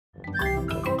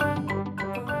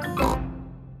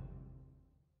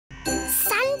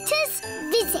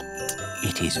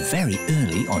It is very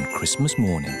early on Christmas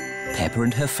morning. Peppa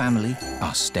and her family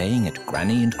are staying at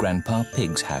Granny and Grandpa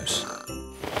Pig's house.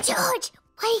 George,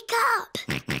 wake up!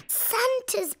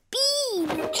 Santa's been!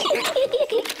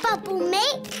 Bubble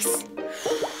mix,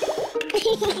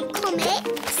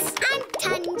 comics and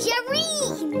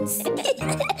tangerines.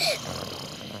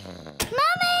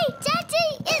 Mummy! Daddy!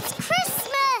 It's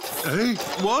Christmas! Hey,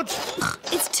 what?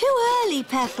 It's too early,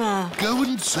 Peppa. Go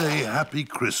and say Happy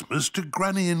Christmas to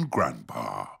Granny and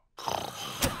Grandpa.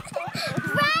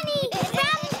 Granny!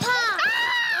 Grandpa!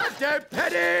 Ah! Don't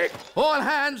panic! All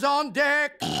hands on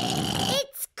deck!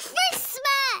 It's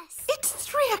Christmas! It's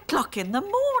 3 o'clock in the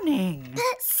morning.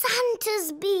 But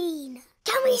Santa's been.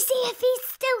 Can we see if he's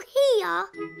still here?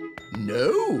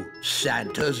 No,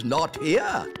 Santa's not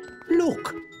here.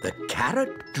 Look, the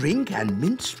carrot, drink and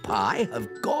mince pie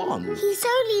have gone. He's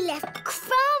only left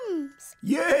crumbs.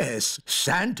 Yes,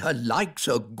 Santa likes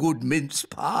a good mince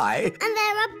pie. And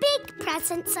there are big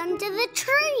presents under the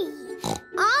tree.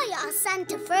 I asked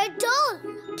Santa for a doll.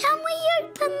 Can we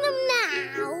open them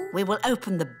now? We will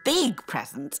open the big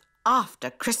presents after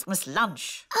Christmas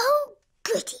lunch. Oh,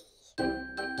 goody.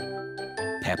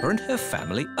 Peppa and her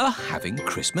family are having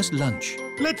Christmas lunch.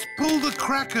 Let's pull the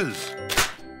crackers.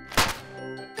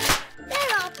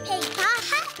 There are paper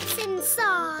hats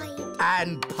inside.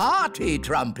 And party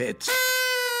trumpets.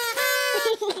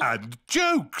 And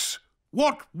jokes.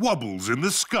 What wobbles in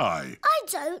the sky? I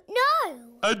don't know.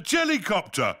 A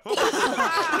jellycopter.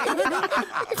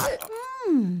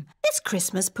 This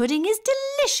Christmas pudding is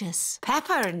delicious.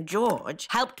 Peppa and George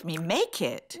helped me make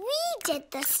it. We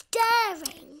did the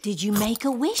stirring. Did you make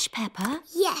a wish, Peppa?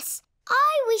 Yes,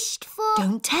 I wished for...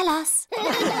 Don't tell us.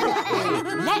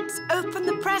 Let's open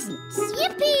the presents.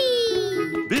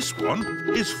 Yippee! This one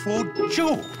is for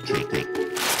George.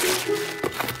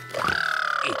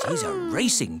 It is a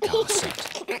racing car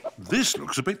set. This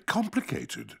looks a bit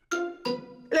complicated.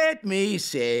 Let me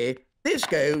see. This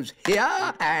goes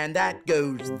here, and that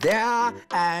goes there,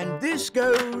 and this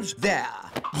goes there.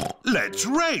 Let's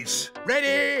race.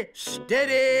 Ready,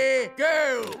 steady,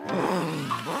 go!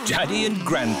 Daddy and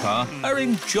Grandpa are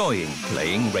enjoying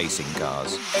playing racing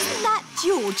cars. Isn't that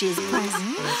George's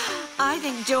present? I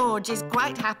think George is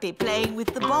quite happy playing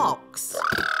with the box.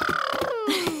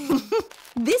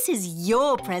 This is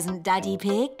your present, Daddy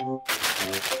Pig.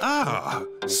 Ah,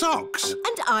 socks.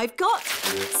 And I've got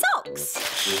socks.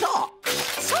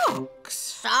 Socks! Socks.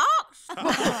 Socks?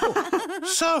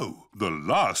 So, the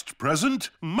last present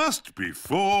must be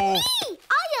for...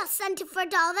 I asked Santa for a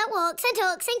doll that walks and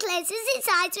talks and closes its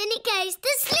eyes when it goes to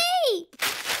sleep.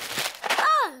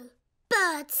 Oh,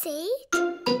 birdseed.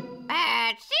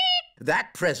 Birdseed?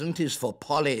 That present is for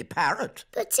Polly Parrot.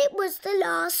 But it was the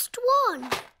last one.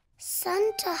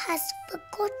 Santa has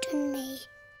forgotten me.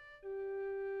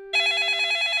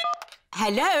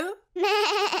 Hello? Can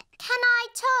I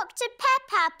talk to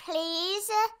Peppa, please?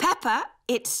 Peppa,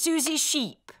 it's Suzy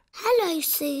Sheep. Hello,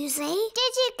 Susie.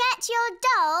 Did you get your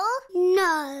doll?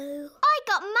 No. I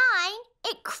got mine.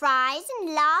 It cries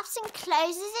and laughs and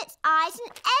closes its eyes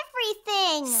and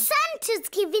everything. Santa's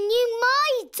given you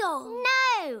my doll.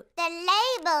 No, the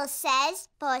label says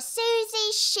for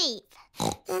Suzy Sheep.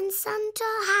 Then Santa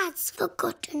has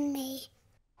forgotten me.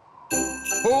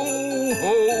 Ho,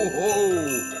 ho,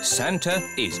 ho! Santa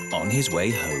is on his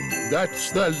way home.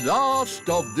 That's the last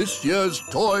of this year's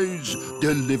toys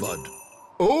delivered.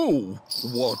 Oh,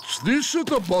 what's this at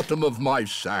the bottom of my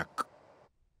sack?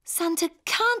 Santa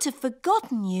can't have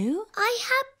forgotten you. I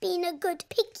have been a good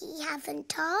piggy,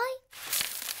 haven't I?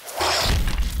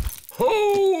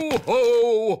 Ho,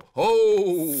 ho,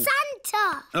 ho!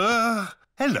 Santa!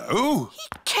 Hello. He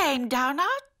came down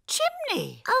our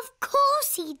chimney. Of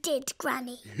course he did,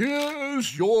 Granny.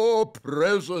 Here's your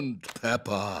present,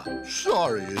 Peppa.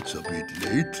 Sorry it's a bit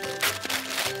late.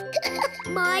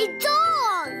 My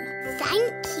doll!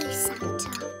 Thank you, Santa.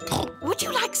 Would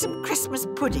you like some Christmas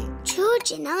pudding?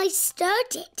 George and I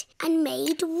stirred it and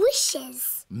made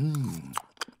wishes.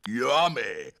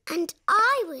 Yummy. And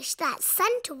I wish that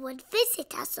Santa would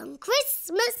visit us on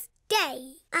Christmas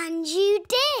Day. And you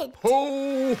did.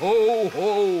 Ho, ho,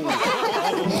 ho!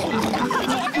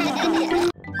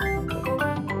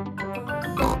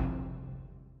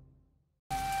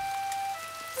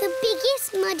 The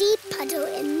biggest muddy puddle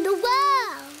in the world.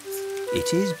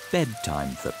 It is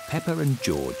bedtime for Peppa and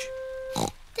George.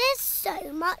 There's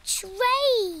so much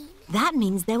rain. That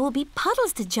means there will be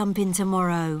puddles to jump in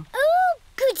tomorrow. Oh,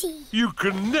 goody. You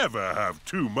can never have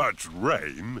too much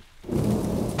rain.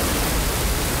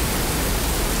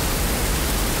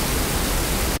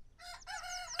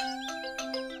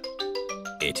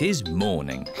 It is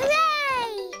morning.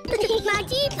 Hooray!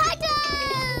 Muddy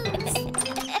puddles!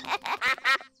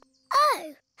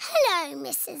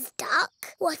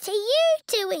 What are you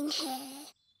doing here?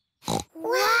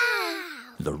 Wow!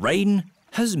 The rain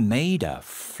has made a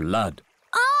flood.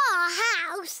 Our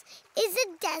house is a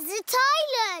desert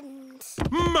island.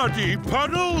 Muddy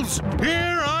puddles,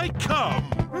 here I come.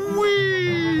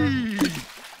 Whee!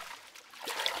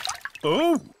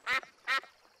 Oh!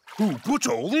 Who put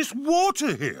all this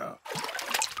water here?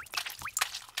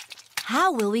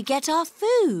 How will we get our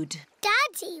food?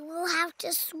 Daddy will have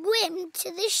to swim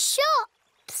to the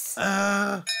shops.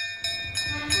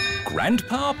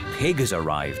 Grandpa Pig has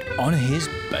arrived on his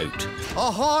boat.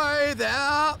 Ahoy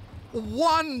there!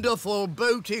 Wonderful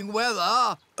boating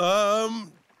weather.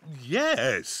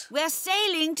 Yes. We're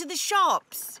sailing to the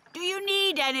shops. Do you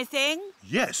need anything?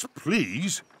 Yes,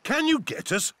 please. Can you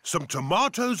get us some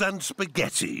tomatoes and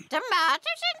spaghetti?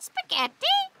 Tomatoes and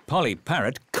spaghetti? Polly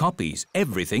Parrot copies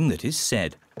everything that is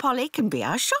said. Polly can be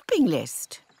our shopping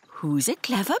list. Who's a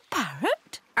clever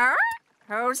parrot?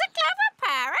 Who's a clever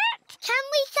parrot? Can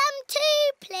we come too,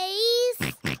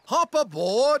 please? Hop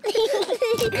aboard.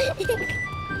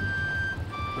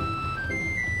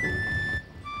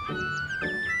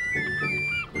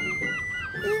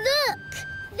 Look,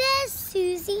 there's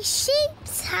Suzy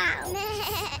Sheep's house.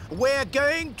 We're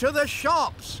going to the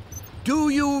shops. Do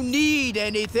you need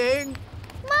anything?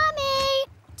 Mummy,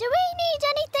 do we need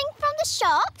anything from the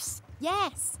shops?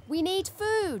 Yes, we need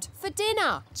food for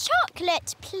dinner.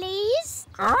 Chocolate, please.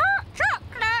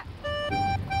 Chocolate.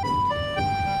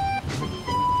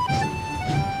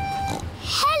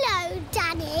 Hello,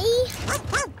 Danny.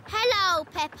 Hello,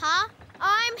 Peppa.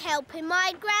 I'm helping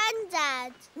my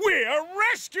granddad. We're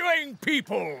rescuing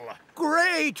people.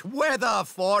 Great weather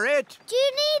for it. Do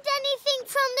you need anything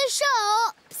from the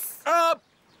shops?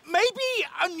 Maybe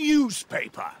a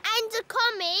newspaper. And a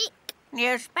comic?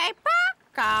 Newspaper?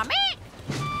 Comic?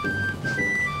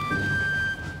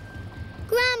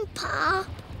 Grandpa,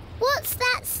 what's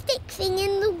that stick thing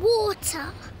in the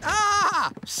water? Ah!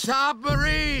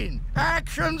 Submarine!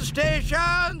 Action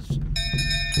stations!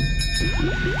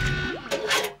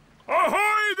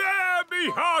 Ahoy there, me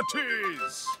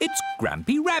hearties! It's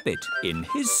Grampy Rabbit in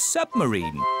his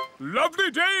submarine.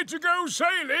 Lovely day to go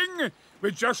sailing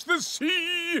with just the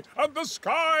sea and the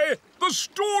sky, the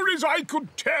stories I could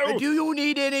tell. Do you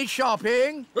need any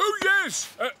shopping? Oh,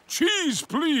 yes. Cheese,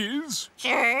 please.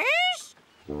 Cheese?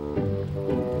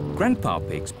 Grandpa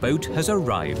Pig's boat has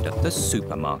arrived at the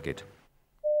supermarket.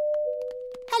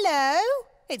 Hello.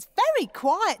 It's very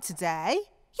quiet today.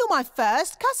 You're my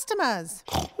first customers.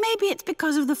 Maybe it's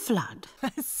because of the flood.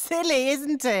 Silly,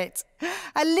 isn't it?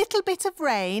 A little bit of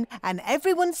rain and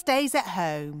everyone stays at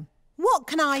home. What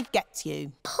can I get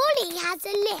you? Polly has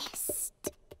a list.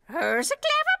 Who's a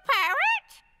clever parrot?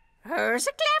 Who's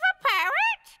a clever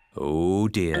parrot? Oh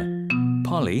dear,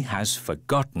 Polly has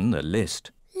forgotten the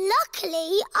list.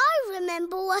 Luckily, I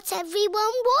remember what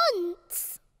everyone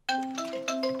wants.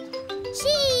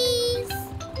 Cheese.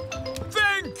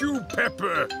 Thank you,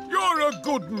 Pepper. You're a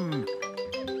good un.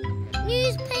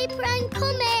 Newspaper and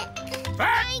comic.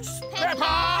 Thanks,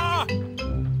 Peppa!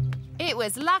 It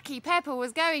was lucky Peppa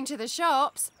was going to the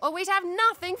shops, or we'd have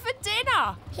nothing for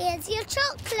dinner. Here's your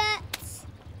chocolates.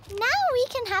 Now we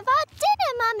can have our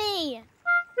dinner, Mummy.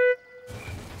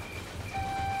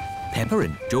 Peppa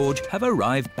and George have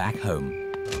arrived back home.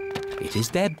 It is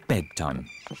their bedtime.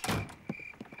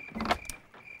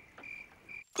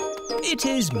 It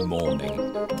is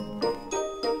morning.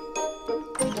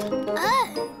 Oh.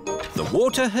 The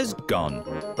water has gone,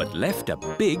 but left a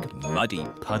big muddy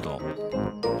puddle.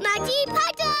 Muddy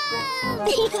puddle!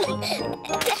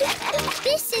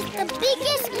 This is the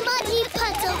biggest muddy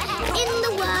puddle in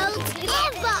the world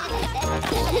ever!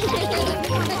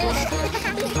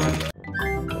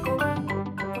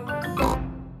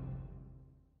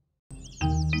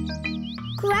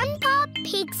 Grandpa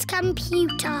Pig's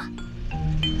computer.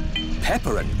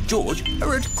 Peppa and George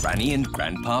are at Granny and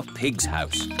Grandpa Pig's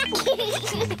house. Grandpa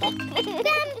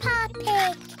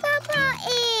Pig! Grandpa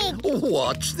Pig!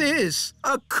 What's this?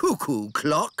 A cuckoo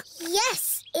clock?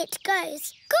 Yes, it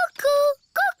goes cuckoo,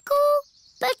 cuckoo,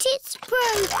 but it's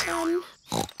broken.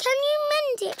 Can you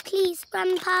mend it, please,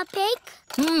 Grandpa Pig?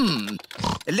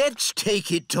 Let's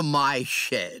take it to my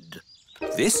shed.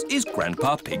 This is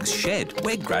Grandpa Pig's shed,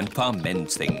 where Grandpa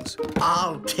mends things.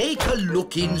 I'll take a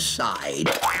look inside.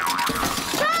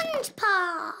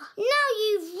 Grandpa! Now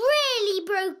you've really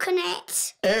broken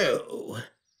it. Oh,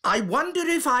 I wonder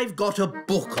if I've got a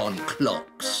book on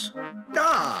clocks.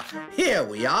 Ah, here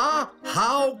we are.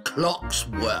 How clocks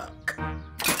work.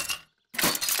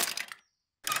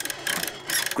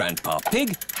 Grandpa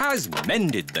Pig has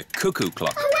mended the cuckoo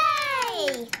clock.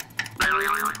 Hooray!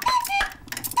 Cuckoo!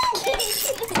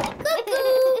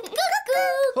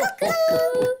 Cuckoo!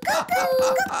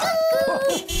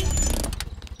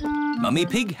 Mummy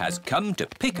Pig has come to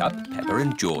pick up Peppa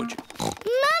and George.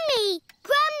 Mummy,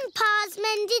 Grandpa's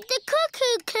mended the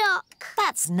cuckoo clock.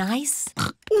 That's nice.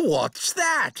 What's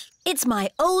that? It's my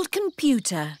old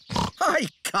computer. I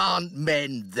can't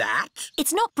mend that.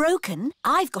 It's not broken.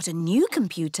 I've got a new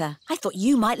computer. I thought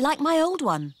you might like my old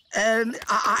one.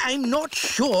 I'm not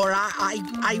sure.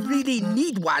 I really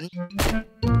need one.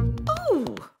 Oh,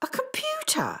 a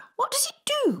computer. What does it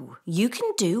do? You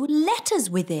can do letters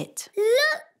with it.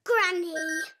 Look, Granny.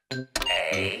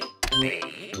 A, B,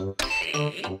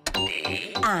 C,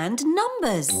 D. And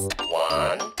numbers.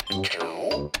 1,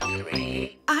 2,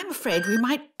 3. I'm afraid we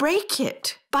might break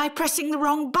it by pressing the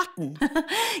wrong button.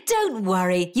 Don't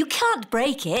worry, you can't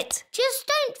break it. Just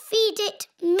don't feed it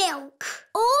milk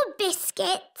or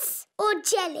biscuits or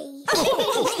jelly.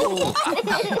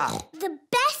 The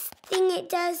best thing it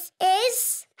does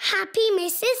is Happy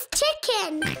Mrs.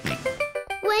 Chicken.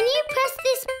 When you press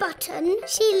this button,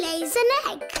 she lays an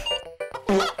egg.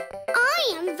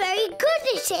 I am very good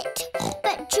at it,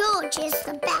 but George is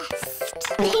the best.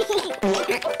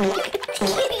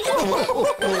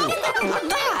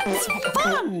 That's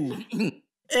fun!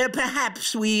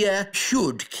 Perhaps we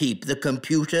should keep the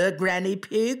computer, Granny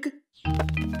Pig.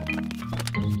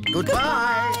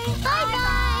 Goodbye.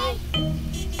 Bye-bye.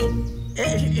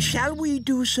 Shall we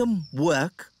do some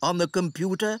work on the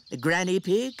computer, Granny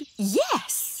Pig?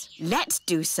 Yes, let's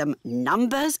do some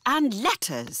numbers and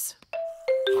letters.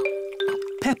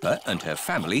 Peppa and her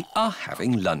family are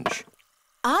having lunch.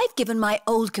 I've given my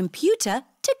old computer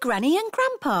to Granny and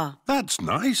Grandpa. That's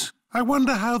nice. I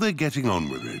wonder how they're getting on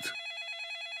with it.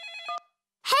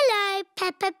 Hello,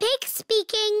 Peppa Pig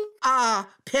speaking.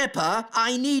 Peppa,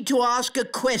 I need to ask a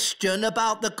question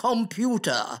about the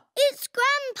computer. It's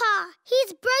Grandpa.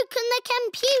 He's broken the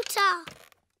computer.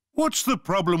 What's the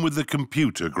problem with the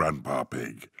computer, Grandpa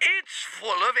Pig? It's full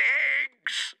of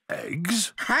eggs.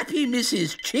 Eggs? Happy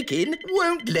Mrs. Chicken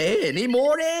won't lay any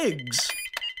more eggs.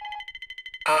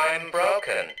 I'm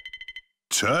broken.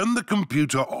 Turn the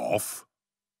computer off.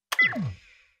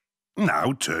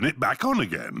 Now turn it back on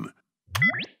again.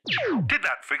 Did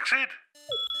that fix it?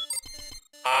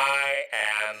 I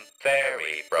am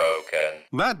very broken.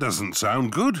 That doesn't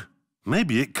sound good.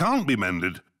 Maybe it can't be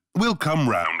mended. We'll come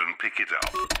round and pick it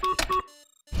up.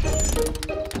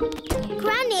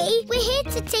 Granny, we're here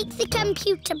to take the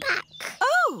computer back.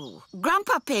 Oh,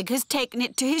 Grandpa Pig has taken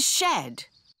it to his shed.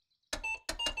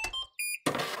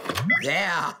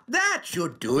 There, that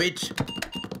should do it.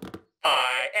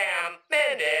 I am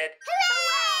mended.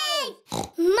 Hooray!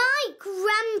 My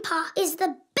Grandpa is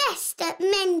the best at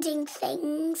mending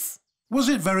things. Was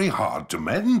it very hard to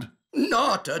mend?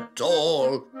 Not at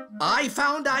all. I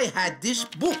found I had this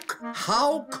book,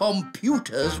 How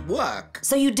Computers Work.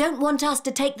 So you don't want us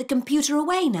to take the computer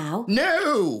away now?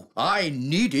 No, I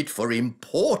need it for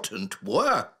important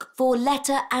work. For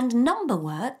letter and number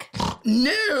work?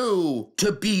 No,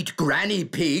 to beat Granny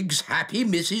Pig's Happy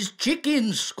Mrs.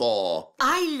 Chicken score.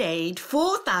 I laid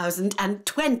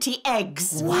 4,020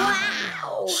 eggs.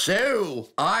 Wow! So,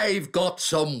 I've got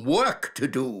some work to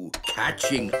do,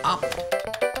 catching up.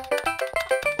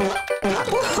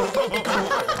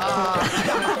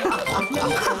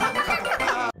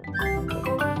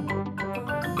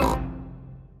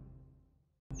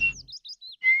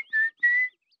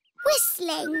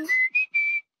 Whistling.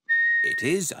 It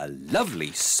is a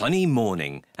lovely sunny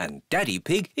morning and Daddy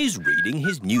Pig is reading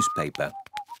his newspaper.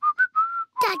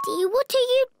 Daddy, what are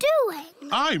you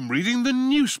doing? I'm reading the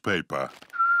newspaper.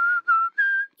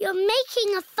 You're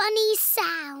making a funny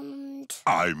sound.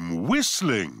 I'm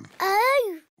whistling.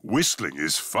 Oh, Whistling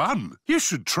is fun. You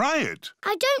should try it.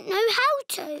 I don't know how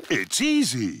to. It's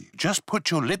easy. Just put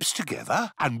your lips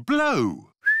together and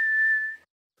blow.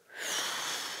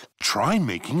 Try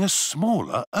making a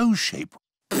smaller O shape.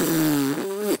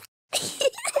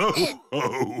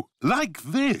 Oh, like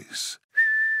this.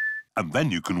 And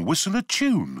then you can whistle a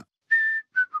tune.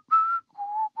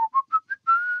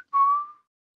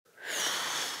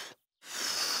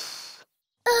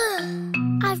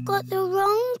 I've got the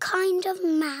wrong kind of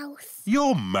mouth.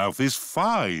 Your mouth is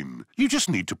fine. You just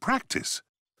need to practice.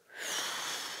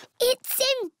 It's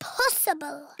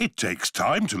impossible. It takes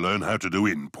time to learn how to do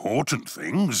important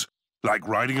things, like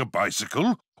riding a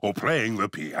bicycle or playing the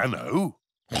piano.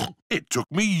 It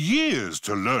took me years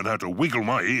to learn how to wiggle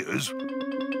my ears.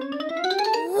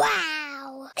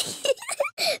 Wow!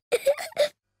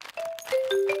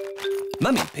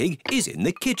 Mummy Pig is in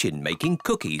the kitchen making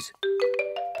cookies.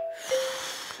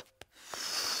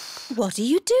 What are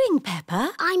you doing,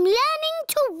 Peppa? I'm learning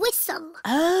to whistle.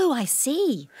 Oh, I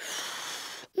see.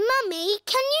 Mummy,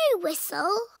 can you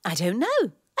whistle? I don't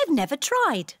know. I've never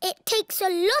tried. It takes a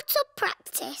lot of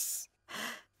practice.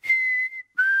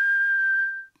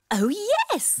 Oh,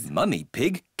 yes! Mummy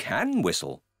Pig can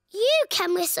whistle. You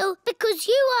can whistle because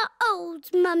you are old,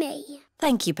 Mummy.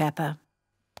 Thank you, Peppa.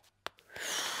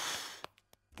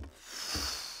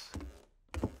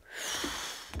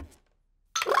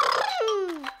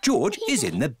 George is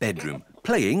in the bedroom,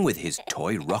 playing with his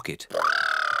toy rocket.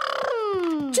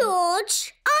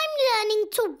 George, I'm learning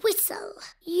to whistle.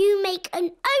 You make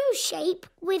an O shape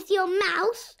with your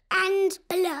mouth and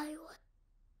blow.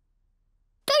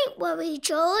 Don't worry,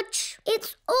 George.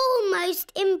 It's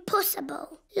almost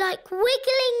impossible, like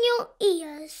wiggling your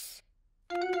ears.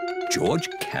 George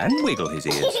can wiggle his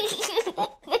ears.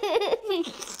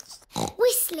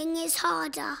 Whistling is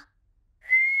harder.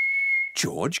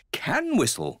 George can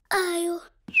whistle. Oh.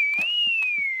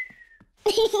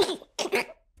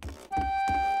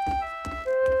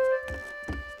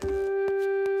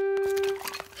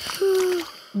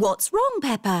 What's wrong,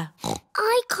 Peppa?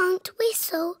 I can't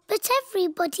whistle, but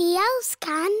everybody else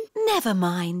can. Never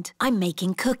mind. I'm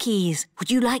making cookies.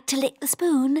 Would you like to lick the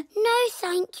spoon? No,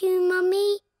 thank you,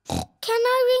 Mummy. Can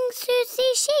I ring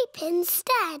Suzy Sheep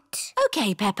instead?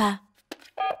 OK, Peppa.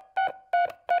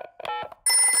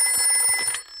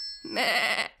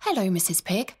 Hello, Mrs.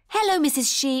 Pig. Hello,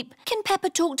 Mrs. Sheep. Can Peppa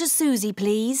talk to Suzy,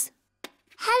 please?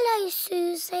 Hello,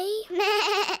 Suzy.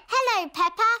 Hello,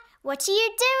 Peppa. What are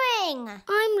you doing?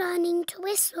 I'm learning to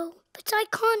whistle, but I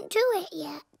can't do it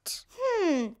yet.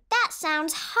 That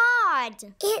sounds hard.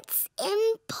 It's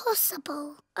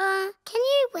impossible. Can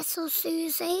you whistle,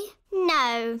 Suzy?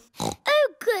 No.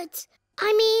 Oh, good.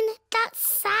 I mean, that's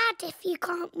sad if you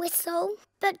can't whistle,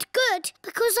 but good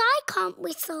because I can't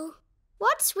whistle.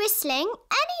 What's whistling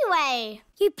anyway?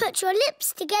 You put your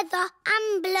lips together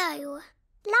and blow.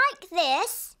 Like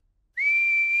this?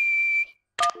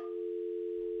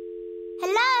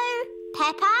 Hello,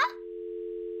 Peppa?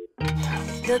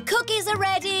 The cookies are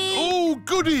ready. Oh,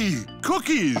 goody!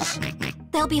 Cookies!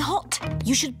 They'll be hot.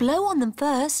 You should blow on them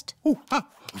first. Oh, ah.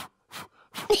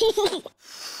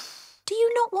 Do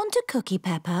you not want a cookie,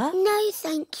 Peppa? No,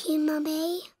 thank you,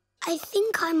 Mummy. I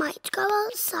think I might go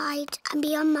outside and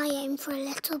be on my own for a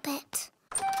little bit.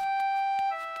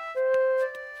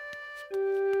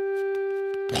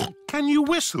 Can you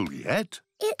whistle yet?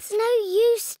 It's no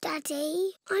use,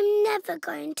 Daddy. I'm never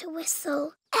going to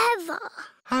whistle, ever.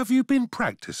 Have you been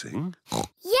practicing?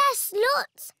 Yes,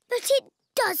 lots, but it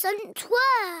doesn't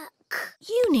work.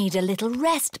 You need a little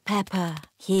rest, Peppa.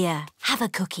 Here, have a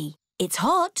cookie. It's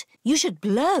hot. You should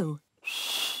blow.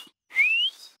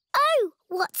 Oh,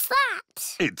 what's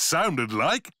that? It sounded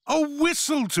like a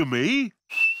whistle to me.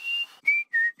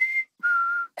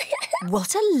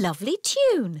 What a lovely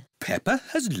tune. Peppa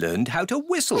has learned how to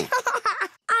whistle.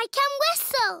 I can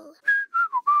whistle.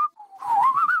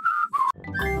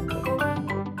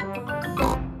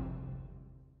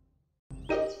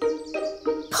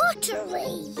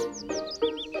 Pottery.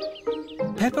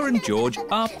 Peppa and George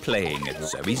are playing at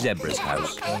Zoe Zebra's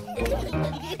house.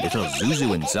 Little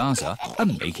Zuzu and Zaza are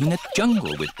making a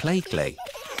jungle with play clay.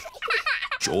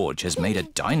 George has made a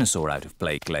dinosaur out of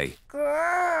play clay.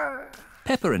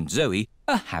 Peppa and Zoe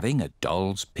are having a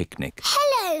doll's picnic.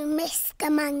 Hello, Mr.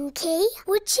 Monkey.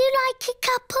 Would you like a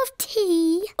cup of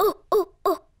tea?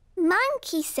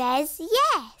 Monkey says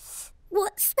yes.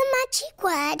 What's the magic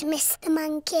word, Mr.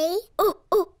 Monkey?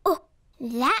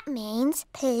 That means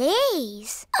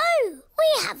please. Oh,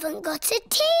 we haven't got a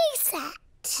tea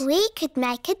set. We could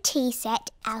make a tea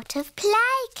set out of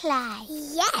play clay.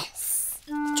 Yes.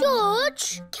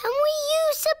 George, can we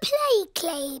use a play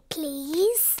clay,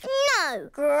 please? No.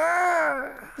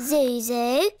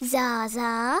 Zuzu,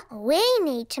 Zaza, we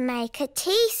need to make a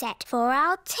tea set for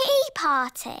our tea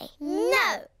party.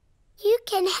 No. You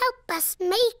can help us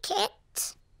make it.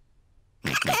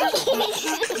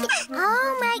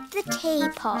 I'll make the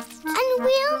teapot. And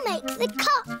we'll make the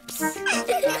cups.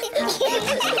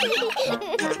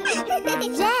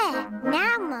 There,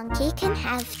 now Monkey can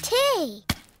have tea.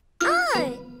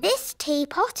 Oh, this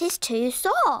teapot is too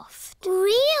soft.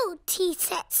 Real tea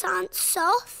sets aren't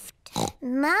soft.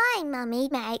 My mummy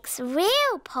makes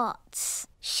real pots.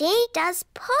 She does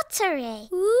pottery.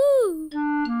 Ooh.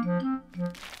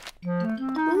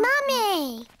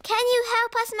 Mummy, can you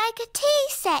help us make a tea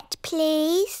set,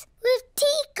 please? With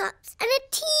teacups and a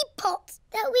teapot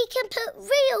that we can put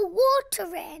real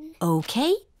water in.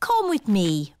 OK, come with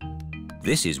me.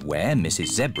 This is where Mrs.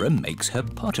 Zebra makes her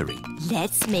pottery.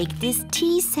 Let's make this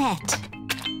tea set.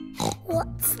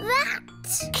 What's that?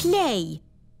 Clay.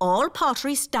 All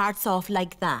pottery starts off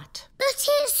like that. But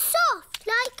it's soft,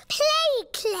 like play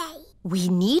clay. We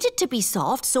need it to be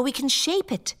soft so we can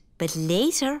shape it. But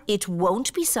later, it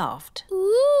won't be soft.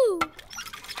 Ooh!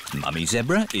 Mummy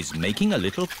Zebra is making a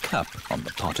little cup on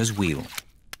the potter's wheel.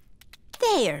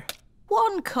 There,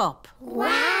 1 cup.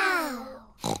 Wow!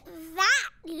 That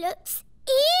looks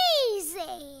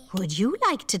easy. Would you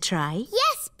like to try?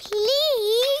 Yes,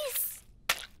 please.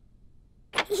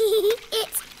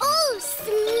 It's all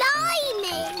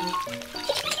slimy.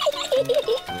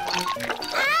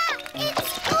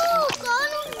 It's all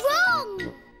gone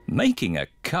wrong. Making a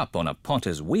cup on a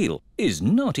potter's wheel is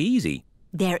not easy.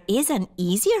 There is an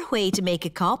easier way to make a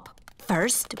cup.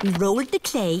 First, we roll the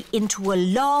clay into a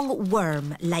long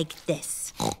worm like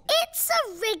this. It's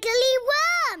a wriggly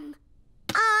worm.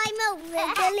 I'm a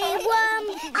wriggly worm.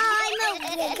 I'm a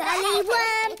wriggly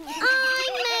worm.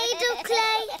 I'm made of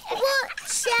clay. What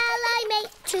shall I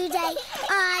make today?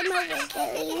 I'm a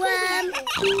wriggly worm.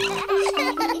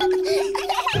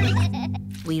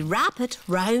 We wrap it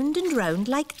round and round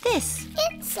like this.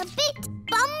 It's a bit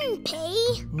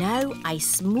bumpy. Now I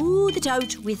smooth it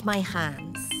out with my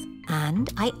hands. And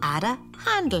I add a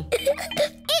handle.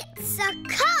 It's a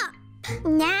cup.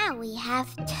 Now we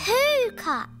have 2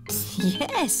 cups.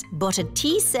 Yes, but a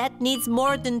tea set needs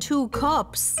more than 2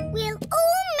 cups. We'll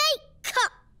all make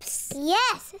cups.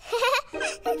 Yes.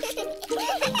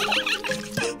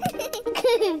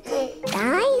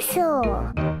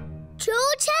 Dinosaur.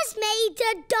 George has made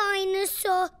a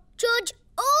dinosaur. George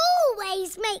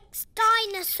always makes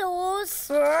dinosaurs.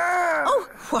 Oh,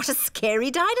 what a scary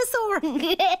dinosaur.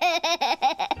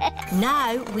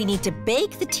 Now we need to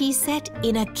bake the tea set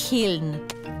in a kiln.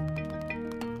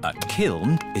 A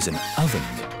kiln is an oven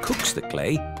that cooks the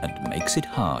clay and makes it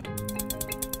hard.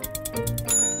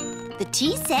 The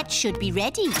tea set should be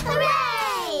ready.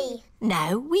 Hooray!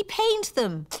 Now we paint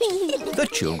them. The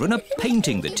children are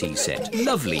painting the tea set.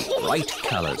 Lovely, bright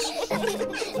colours.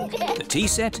 The tea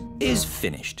set is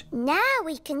finished. Now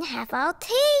we can have our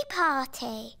tea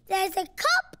party. There's a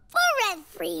cup for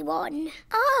everyone.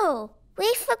 Oh,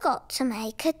 we forgot to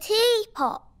make a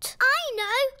teapot. I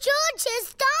know.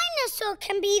 George's dinosaur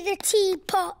can be the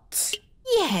teapot.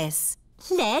 Yes,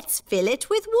 let's fill it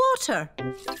with water.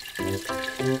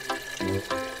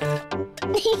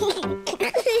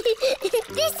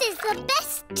 This is the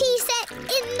best tea set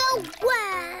in the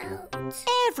world.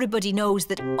 Everybody knows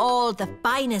that all the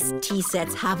finest tea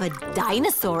sets have a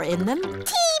dinosaur in them.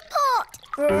 Teapot!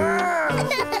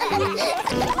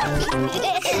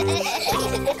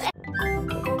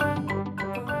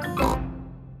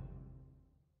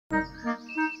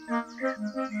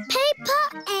 Paper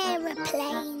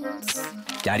aeroplanes.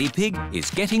 Daddy Pig is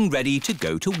getting ready to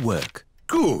go to work.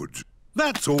 Good.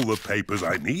 That's all the papers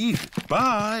I need.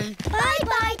 Bye.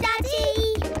 Bye-bye,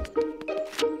 Daddy.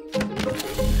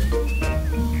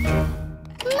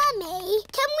 Mummy,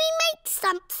 can we make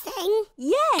something?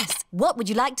 Yes, what would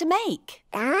you like to make?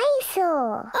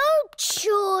 Dinosaur. Oh,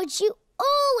 George, you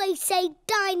always say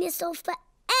dinosaur for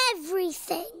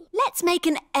everything. Let's make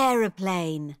an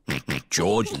aeroplane.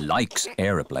 George likes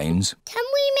aeroplanes. Can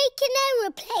we make an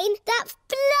aeroplane that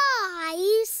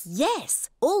flies? Yes,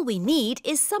 all we need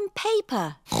is some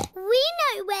paper. We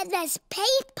know where there's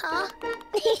paper.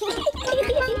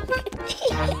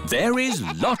 There is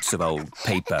lots of old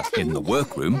paper in the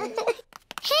workroom.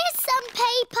 Here's some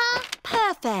paper.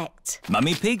 Perfect.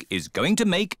 Mummy Pig is going to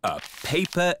make a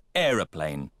paper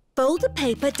aeroplane. Fold the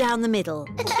paper down the middle.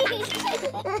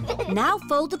 Now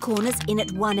fold the corners in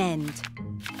at one end.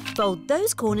 Fold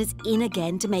those corners in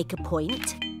again to make a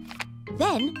point.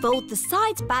 Then fold the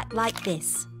sides back like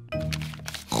this.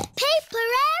 Paper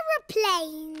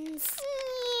aeroplanes.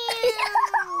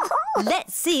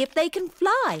 Let's see if they can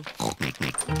fly.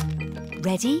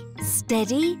 Ready,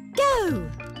 steady, go!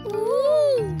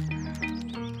 Ooh.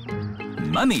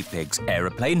 Mummy Pig's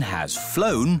aeroplane has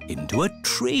flown into a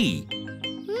tree.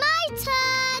 My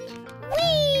turn.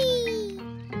 Whee!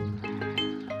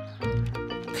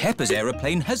 Peppa's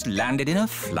aeroplane has landed in a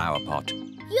flower pot.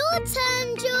 Your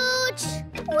turn, George.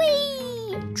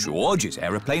 Whee! George's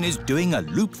aeroplane is doing a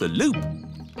loop-the-loop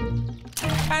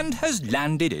and has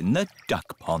landed in the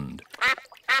duck pond.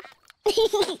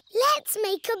 Let's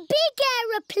make a big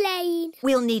aeroplane.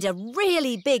 We'll need a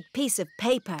really big piece of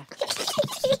paper.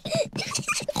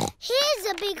 Here's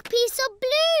a big piece of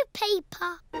blue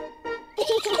paper.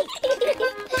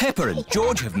 Peppa and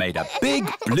George have made a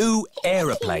big blue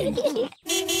aeroplane.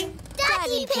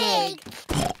 Daddy Pig!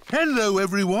 Hello,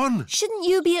 everyone. Shouldn't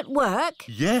you be at work?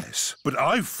 Yes, but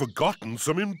I've forgotten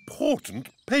some important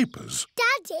papers.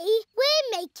 Daddy,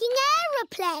 we're making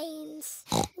aeroplanes.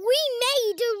 We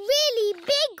made a really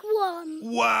big one.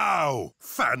 Wow!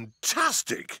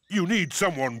 Fantastic! You need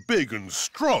someone big and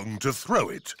strong to throw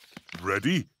it.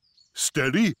 Ready,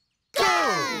 steady, go!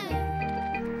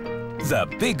 The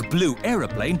big blue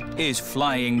aeroplane is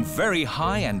flying very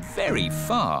high and very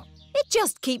far. It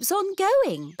just keeps on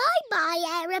going.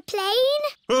 Bye-bye, aeroplane.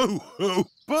 Oh,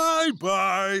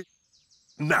 bye-bye.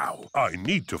 Now, I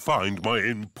need to find my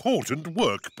important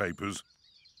work papers.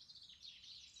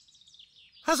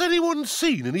 Has anyone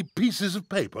seen any pieces of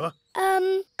paper?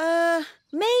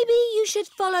 Maybe you should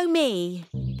follow me.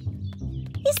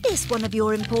 Is this one of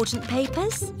your important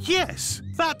papers? Yes,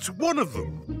 that's one of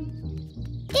them.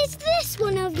 Is this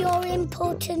one of your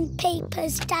important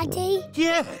papers, Daddy?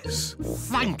 Yes.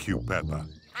 Thank you, Peppa.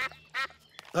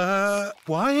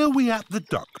 Why are we at the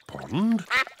duck pond?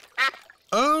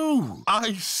 Oh,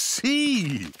 I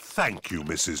see. Thank you,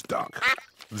 Mrs. Duck.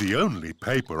 The only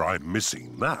paper I'm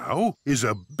missing now is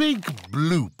a big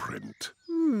blueprint.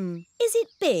 Is it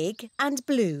big and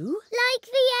blue? Like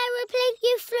the aeroplane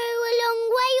you flew a long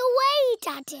way away,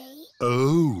 Daddy.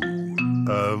 Oh,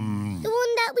 The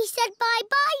one that we said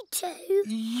bye-bye to?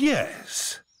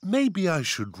 yes. Maybe I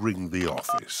should ring the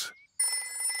office.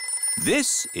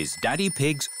 This is Daddy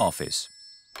Pig's office.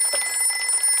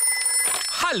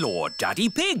 Hello, Daddy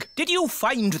Pig. Did you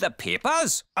find the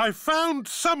papers? I found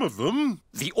some of them.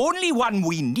 The only one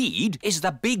we need is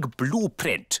the big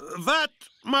blueprint. That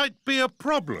might be a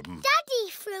problem.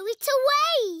 Daddy threw it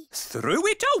away. Threw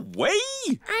it away?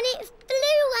 And it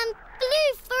flew and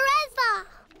flew forever.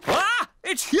 Ah!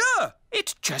 It's here!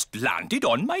 It just landed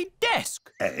on my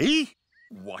desk. Eh?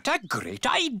 What a great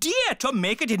idea to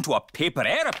make it into a paper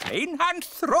aeroplane and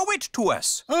throw it to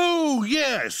us. Oh,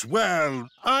 yes. Well,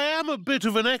 I am a bit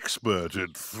of an expert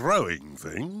at throwing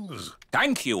things.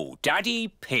 Thank you, Daddy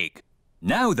Pig.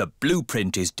 Now the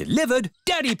blueprint is delivered,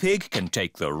 Daddy Pig can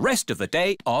take the rest of the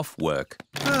day off work.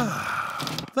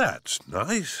 That's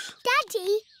nice.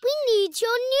 Daddy, we need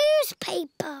your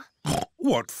newspaper.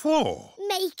 What for?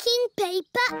 Making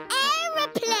paper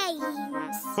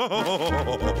aeroplanes.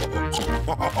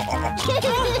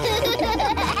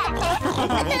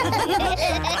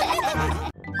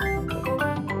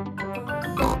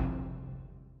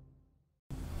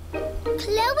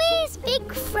 Chloe's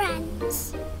big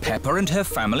friends. Peppa and her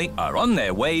family are on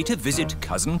their way to visit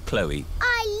Cousin Chloe.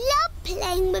 I love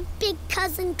playing with big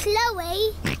cousin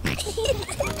Chloe.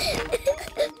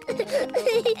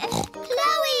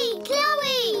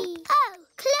 Chloe! Oh,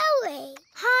 Chloe.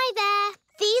 Hi there.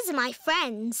 These are my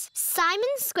friends,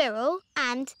 Simon Squirrel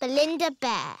and Belinda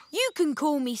Bear. You can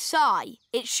call me Si.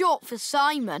 It's short for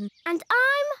Simon. And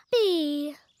I'm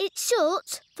Bee. It's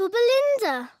short for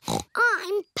Belinda.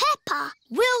 I'm Peppa.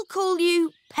 We'll call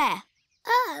you Pe.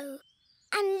 Oh.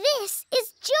 And this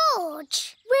is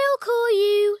George. We'll call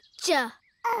you J.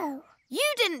 Oh.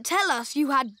 You didn't tell us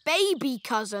you had baby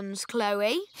cousins,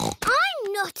 Chloe.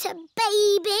 I'm not a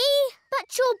baby.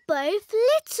 But you're both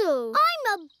little.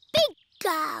 I'm a big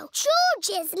girl. George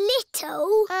is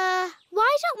little. Why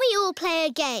don't we all play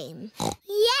a game?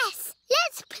 Yes.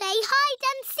 Let's play hide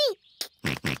and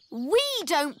seek. We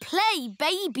don't play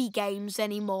baby games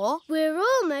anymore. We're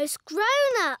almost grown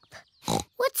up.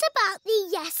 What about the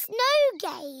yes-no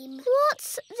game?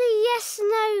 What's the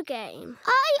yes-no game?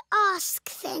 I ask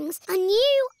things and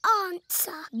you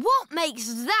answer. What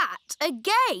makes that a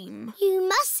game? You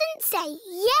mustn't say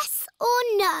yes or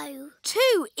no.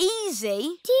 Too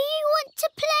easy. Do you want to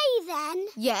play then?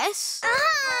 Yes.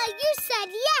 Ah, you said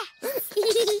yes.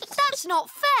 That's not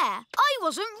fair. I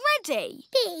wasn't ready.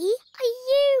 Bee, are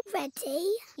you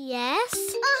ready? Yes.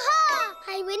 Aha!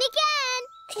 I win again.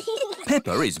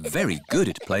 Peppa is very good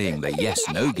at playing the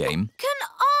yes-no game. Can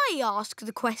I ask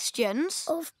the questions?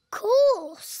 Of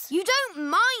course. You don't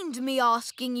mind me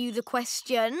asking you the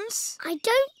questions? I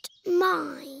don't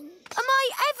mind. Am I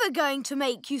ever going to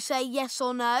make you say yes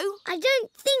or no? I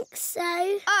don't think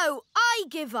so. Oh, I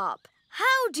give up.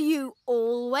 How do you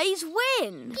always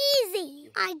win? Easy.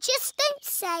 I just don't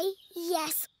say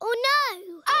yes or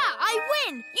no. Ah, I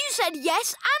win. You said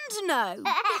yes and no.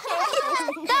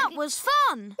 That was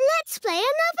fun. Let's play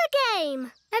another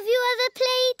game. Have you ever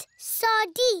played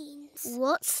sardines?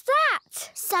 What's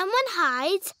that? Someone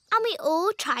hides and we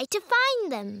all try to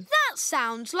find them. That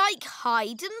sounds like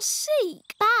hide and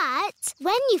seek. But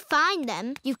when you find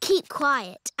them, you keep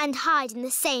quiet and hide in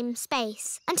the same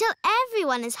space until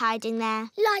everyone is hiding there.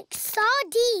 Like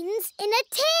sardines in a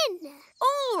tin.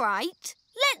 All right.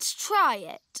 Let's try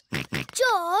it.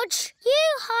 George,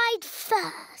 you hide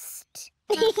first.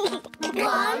 1,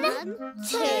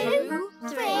 2,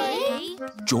 3.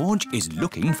 George is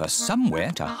looking for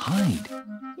somewhere to hide.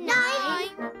 9,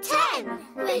 10.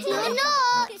 With your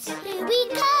knots, here we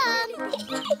come.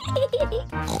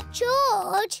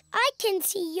 George, I can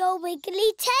see your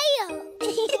wiggly tail.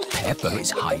 Peppa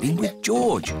is hiding with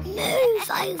George.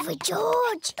 Move over,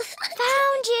 George.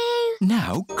 Found you.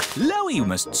 Now Chloe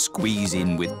must squeeze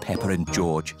in with Peppa and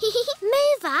George.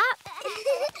 Move up.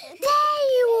 There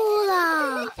you all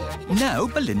are. Now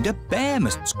Belinda Bear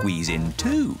must squeeze in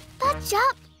too. Budge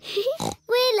up.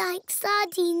 We're like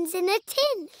sardines in a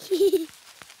tin.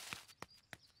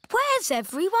 Where's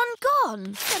everyone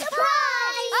gone? Surprise!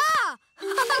 Ah!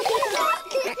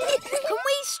 Can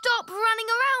we stop running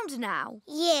around now?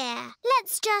 Yeah,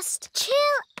 let's just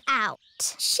chill out.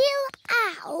 Chill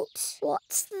out?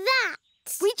 What's that?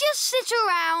 We just sit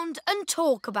around and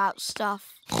talk about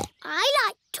stuff. I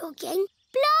like talking.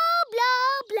 Blah,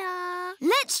 blah, blah.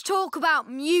 Let's talk about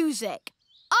music.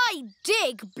 I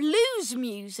dig blues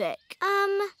music.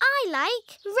 I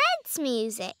like Red's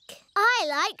music. I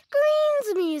like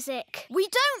Green's music. We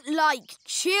don't like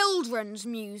children's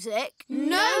music.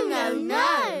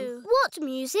 No. What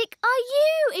music are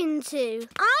you into?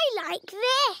 I like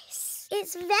this.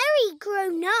 It's very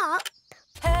grown up.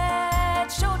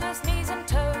 Head, shoulders, knees and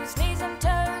toes, knees and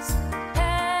toes.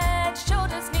 Head,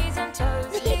 shoulders, knees and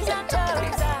toes, knees and toes.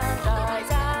 And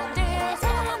eyes and ears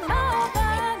and mouth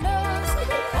and nose.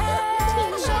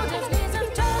 Head, shoulders, knees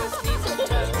and toes, knees and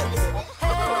toes.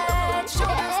 Head,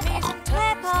 shoulders, knees and toes.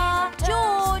 Peppa,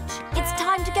 George, it's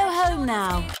time to go home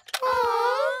now.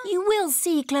 You will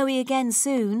see Chloe again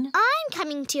soon. I'm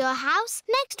coming to your house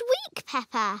next week,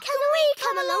 Peppa. Can we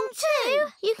come along too?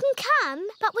 You can come,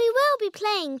 but we will be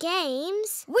playing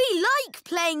games. We like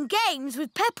playing games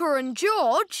with Peppa and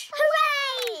George.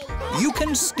 Hooray! You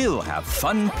can still have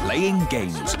fun playing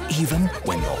games, even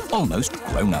when you're almost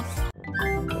grown up.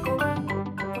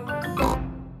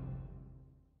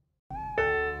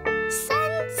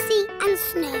 Sun, sea and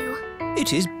snow.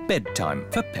 It is bedtime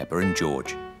for Peppa and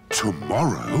George.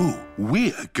 Tomorrow,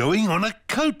 we're going on a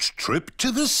coach trip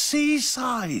to the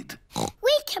seaside.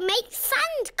 We can make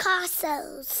sand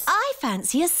castles. I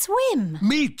fancy a swim.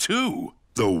 Me too.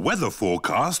 The weather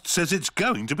forecast says it's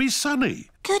going to be sunny.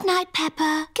 Good night,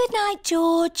 Peppa. Good night,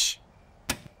 George.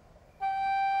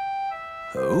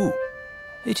 Oh,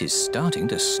 it is starting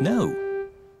to snow.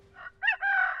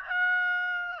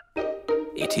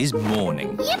 It is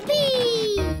morning.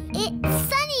 Yippee! It's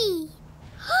sunny.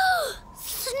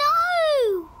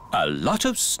 Snow! A lot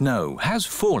of snow has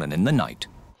fallen in the night.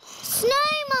 Snow,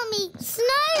 Mummy!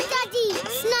 Snow, Daddy!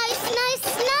 Snow, snow,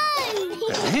 snow!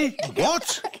 Eh?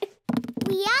 What?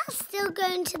 We are still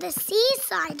going to the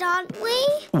seaside, aren't we?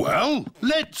 Well,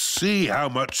 let's see how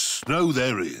much snow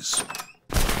there is.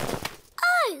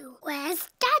 Oh, where's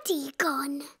Daddy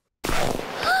gone?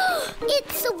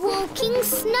 It's a walking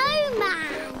snowman.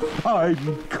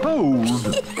 I'm cold.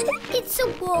 It's a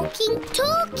walking,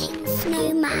 talking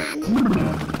snowman.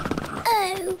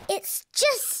 Oh, it's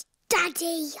just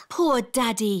Daddy. Poor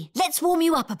Daddy. Let's warm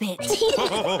you up a bit.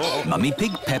 Mummy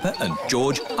Pig, Peppa and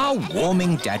George are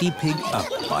warming Daddy Pig up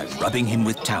by rubbing him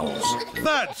with towels.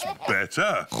 That's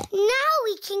better. Now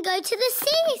we can go to the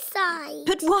seaside.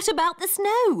 But what about the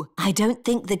snow? I don't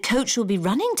think the coach will be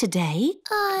running today.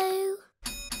 Oh.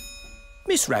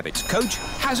 Miss Rabbit's coach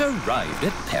has arrived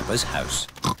at Peppa's house.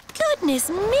 Goodness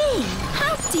me!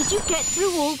 How did you get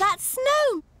through all that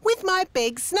snow? With my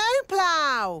big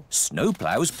snowplow.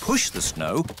 Snowplows push the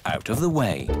snow out of the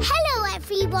way. Hello,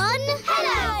 everyone.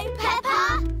 Hello,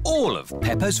 Peppa. All of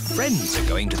Peppa's friends are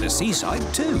going to the seaside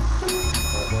too.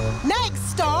 Next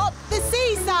stop, the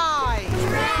seaside.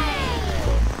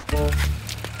 Hooray!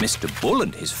 Mr. Bull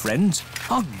and his friends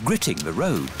are gritting the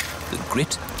road. The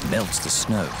grit melts the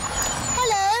snow.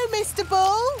 Hello, Mr.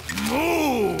 Bull.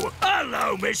 Moo!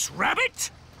 Hello, Miss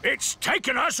Rabbit. It's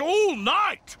taken us all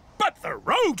night, but the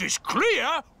road is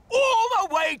clear all the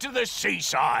way to the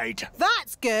seaside.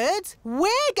 That's good.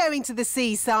 We're going to the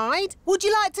seaside. Would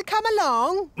you like to come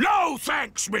along? No,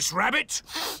 thanks, Miss Rabbit.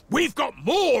 We've got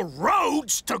more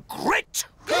roads to grit.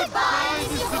 Goodbye,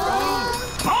 Mr.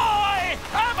 Bull. Bye!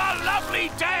 Have a lovely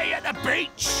day at the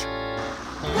beach.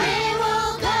 We're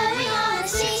all going on a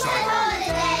seaside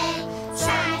holiday.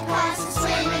 Sand castles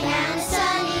swimming and the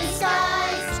sunny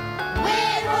skies.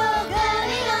 We're all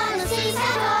going on a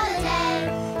seaside holiday.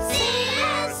 Sea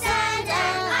and sand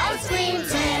and ice cream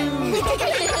too.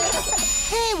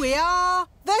 Here we are,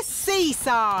 the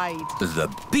seaside. The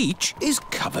beach is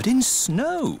covered in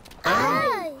snow.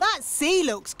 Oh, that's That sea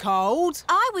looks cold.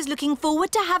 I was looking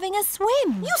forward to having a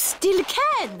swim. You still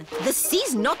can. The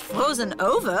sea's not frozen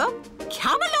over.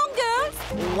 Come along, girls.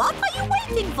 What are you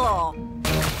waiting for?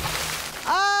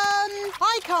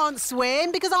 I can't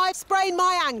swim because I've sprained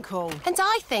my ankle. And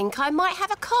I think I might have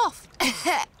a cough.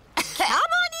 Come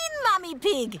on in, Mummy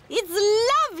Pig. It's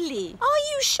lovely. Are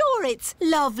you sure it's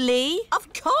lovely?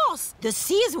 Of course. The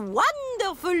sea is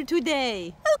wonderful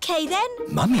today. OK, then.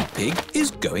 Mummy Pig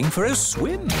is going for a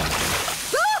swim.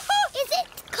 Is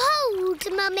it cold,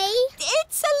 Mummy?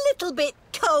 It's a little bit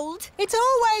cold. It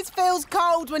always feels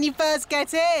cold when you first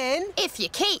get in. If you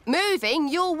keep moving,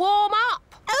 you'll warm up.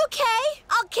 OK,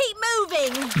 I'll keep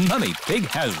moving. Mummy Pig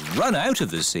has run out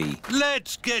of the sea.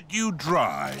 Let's get you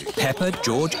dry. Peppa,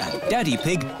 George and Daddy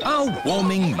Pig are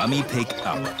warming Mummy Pig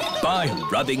up by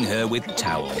rubbing her with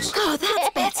towels. Oh, that's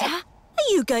better. Are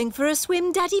you going for a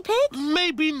swim, Daddy Pig?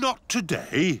 Maybe not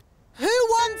today. Who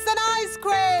wants an ice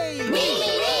cream?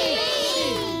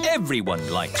 Me! Everyone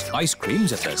likes ice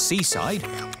creams at the seaside.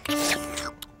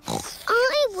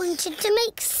 I wanted to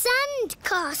make sand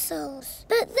castles,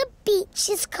 but the beach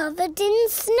is covered in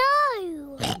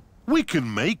snow. We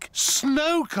can make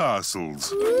snow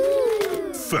castles.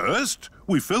 Ooh. First,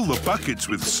 we fill the buckets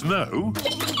with snow.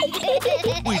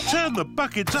 We turn the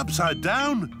buckets upside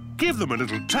down, give them a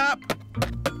little tap,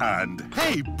 and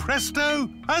hey presto,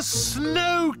 a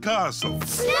snow castle.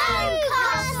 Snow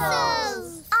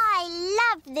castles! I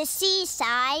love the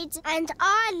seaside. And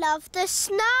I love the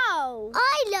snow.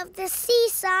 I love the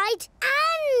seaside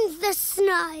and the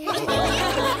snow.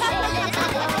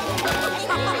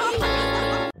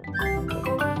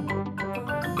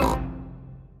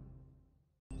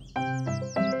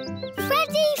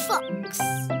 Freddy Fox.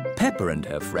 Peppa and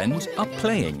her friends are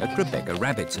playing at Rebecca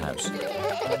Rabbit's house.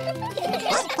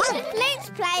 Let's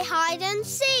play hide and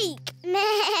seek.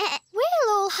 We'll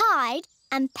all hide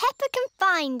and Peppa can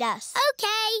find us. OK.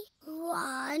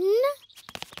 1,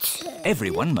 2...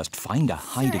 Everyone must find a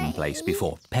hiding place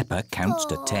before Peppa counts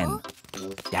to 10.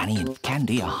 Danny and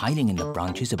Candy are hiding in the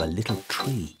branches of a little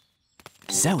tree.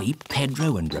 Zoe,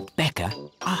 Pedro and Rebecca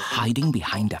are hiding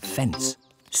behind a fence.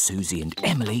 Suzy and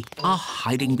Emily are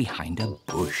hiding behind a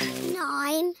bush.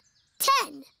 9,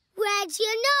 10. Where's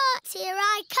your nuts? Here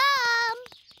I come.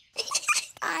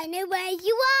 I know where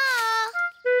you are.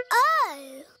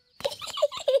 Oh.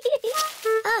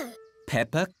 Oh.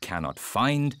 Peppa cannot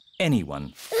find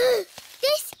anyone.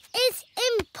 This is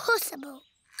impossible.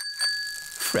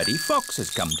 Freddy Fox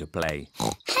has come to play.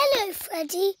 Hello,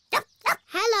 Freddy.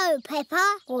 Hello,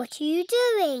 Peppa. What are you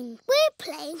doing? We're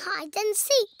playing hide and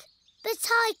seek, but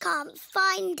I can't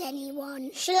find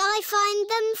anyone. Shall I find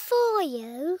them for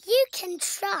you? You can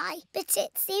try, but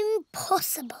it's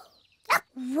impossible.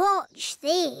 Watch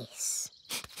this.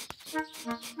 Found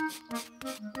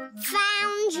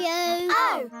you.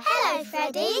 Oh, hello,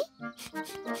 Freddy.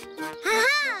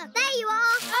 Ha-ha! There you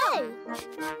are. Oh.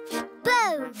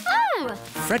 Boo. Oh.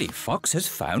 Freddy Fox has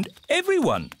found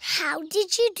everyone. How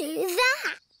did you do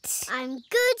that? I'm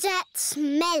good at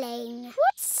smelling.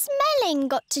 What's smelling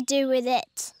got to do with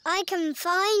it? I can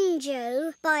find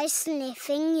you by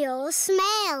sniffing your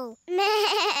smell.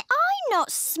 I'm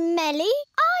not smelly.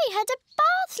 I had a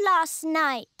bath last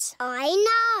night. I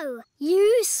know.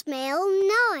 You smell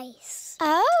nice.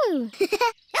 Oh.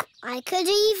 I could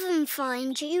even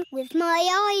find you with my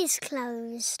eyes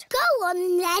closed. Go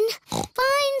on then.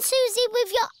 Find Suzy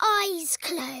with your eyes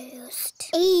closed.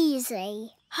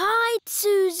 Easy. Hide,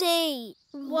 Suzy.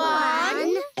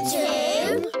 1,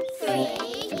 2,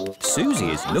 3. Suzy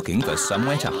is looking for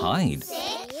somewhere to hide.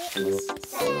 6,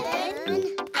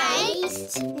 7,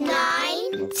 8,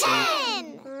 9,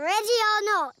 10. Ready or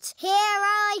not, here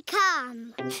I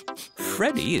come.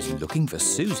 Freddy is looking for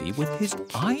Suzy with his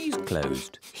eyes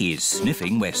closed. He is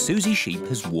sniffing where Suzy Sheep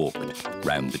has walked,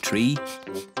 round the tree,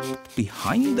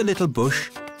 behind the little bush,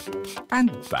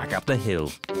 and back up the hill.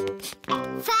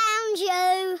 Found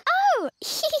you. Oh!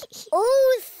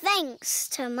 All thanks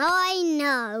to my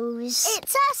nose.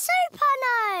 It's a super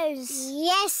nose.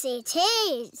 Yes, it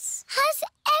is. Has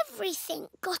everything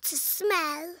got a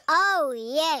smell? Oh,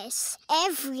 yes.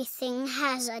 Everything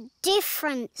has a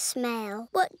different smell.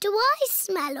 What do I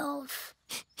smell of?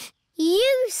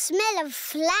 You smell of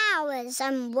flowers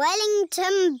and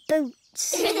Wellington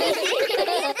boots.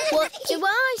 What do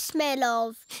I smell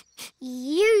of?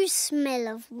 You smell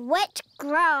of wet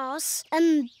grass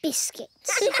and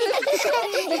biscuits.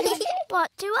 What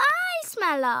do I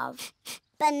smell of?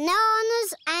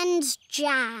 Bananas and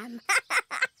jam.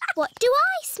 What do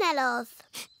I smell of?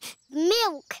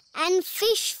 Milk and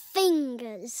fish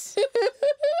fingers.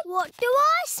 What do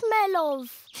I smell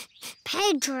of?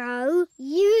 Pedro,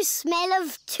 you you smell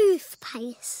of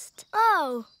toothpaste?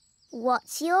 Oh.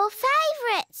 What's your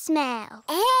favourite smell?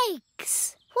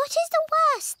 Eggs. What is the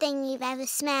worst thing you've ever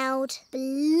smelled?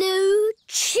 Blue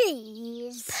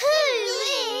cheese.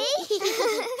 Pooey!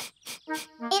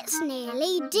 It's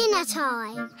nearly dinner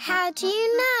time. How do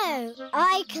you know?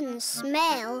 I can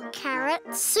smell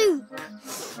carrot soup.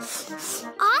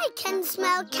 I can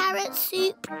smell carrot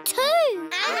soup too.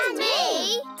 And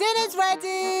me. Dinner's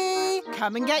ready.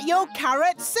 Come and get your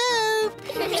carrot soup.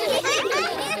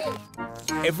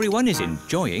 Everyone is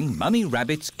enjoying Mummy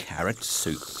Rabbit's carrot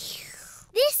soup.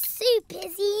 This soup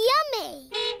is yummy.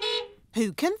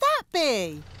 Who can that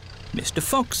be? Mr.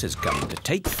 Fox has come to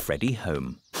take Freddy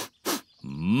home.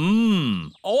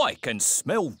 I can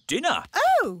smell dinner.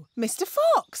 Oh, Mr.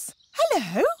 Fox.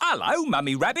 Hello. Hello,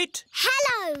 Mummy Rabbit.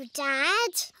 Hello,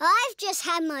 Dad. I've just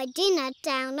had my dinner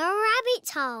down a rabbit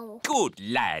hole. Good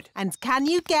lad. And can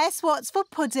you guess what's for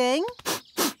pudding?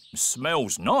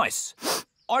 Smells nice.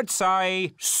 I'd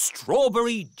say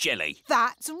strawberry jelly.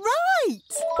 That's right.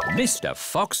 Mr.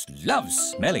 Fox loves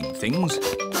smelling things.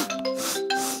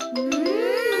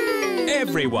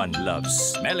 Everyone loves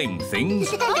smelling things.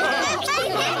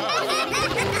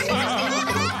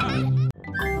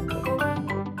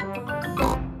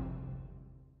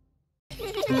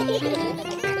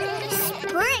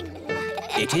 Spring.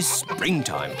 It is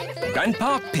springtime.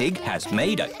 Grandpa Pig has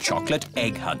made a chocolate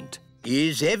egg hunt.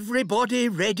 Is everybody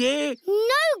ready?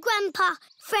 No, Grandpa.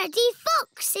 Freddy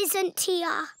Fox isn't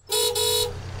here.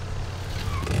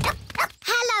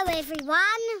 Hello,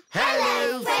 everyone.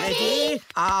 Hello, Freddy.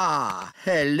 Ah,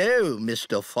 hello,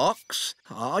 Mr. Fox.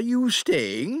 Are you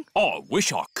staying? I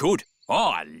wish I could.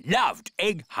 I loved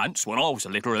egg hunts when I was a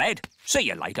little lad. See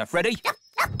you later, Freddy.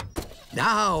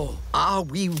 Now, are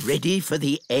we ready for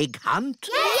the egg hunt?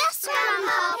 Yes,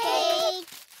 Grandpa Pig.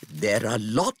 There are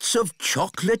lots of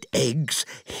chocolate eggs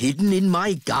hidden in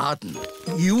my garden.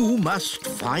 You must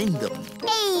find them.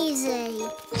 Easy.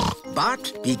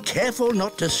 But be careful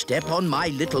not to step on my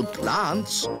little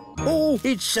plants. Oh,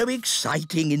 it's so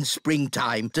exciting in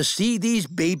springtime to see these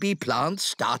baby plants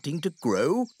starting to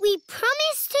grow. We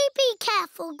promise to be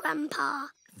careful, Grandpa.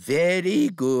 Very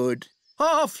good.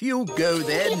 Off you go,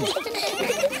 then.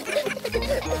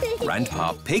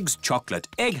 Grandpa Pig's chocolate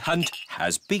egg hunt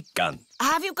has begun.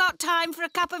 Have you got time for a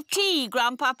cup of tea,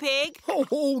 Grandpa Pig?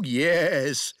 Oh,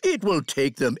 yes. It will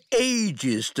take them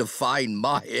ages to find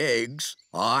my eggs.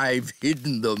 I've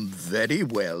hidden them very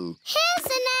well. Here's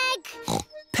an egg.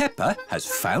 Peppa has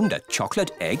found a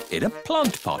chocolate egg in a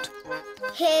plant pot.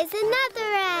 Here's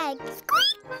another egg.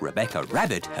 Rebecca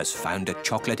Rabbit has found a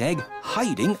chocolate egg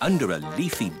hiding under a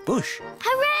leafy bush.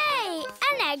 Hooray!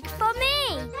 An egg for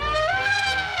me.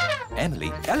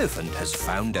 Emily Elephant has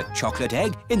found a chocolate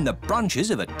egg in the branches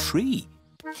of a tree.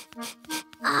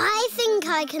 I think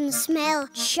I can smell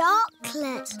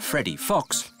chocolate. Freddy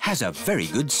Fox has a very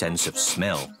good sense of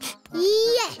smell.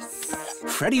 Yes.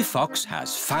 Freddy Fox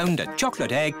has found a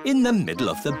chocolate egg in the middle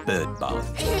of the bird bath.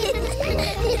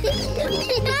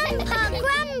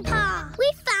 Grandpa!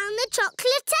 We found the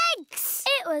chocolate eggs.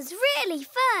 It was really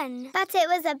fun. But it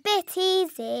was a bit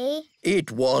easy.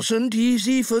 It wasn't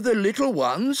easy for the little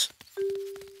ones.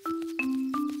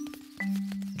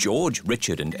 George,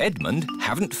 Richard and Edmund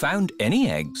haven't found any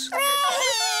eggs.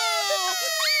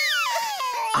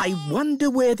 I wonder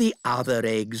where the other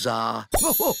eggs are.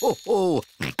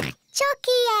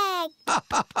 Chucky egg.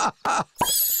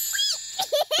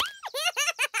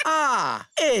 Ah,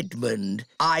 Edmund,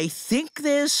 I think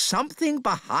there's something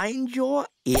behind your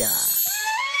ear.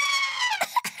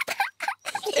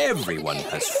 Everyone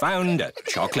has found a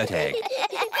chocolate egg.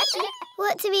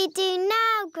 What do we do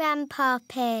now, Grandpa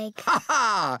Pig? Ha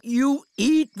ha! You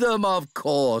eat them, of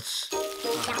course.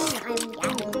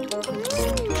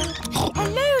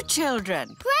 Hello,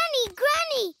 children.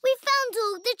 Granny, we found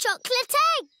all the chocolate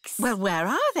eggs. Well, where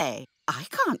are they? I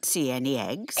can't see any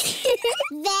eggs.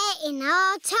 They're in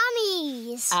our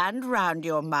tummies. And round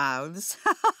your mouths.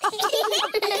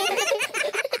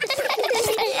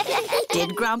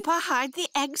 Did Grandpa hide the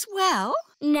eggs well?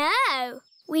 No.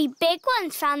 We big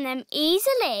ones found them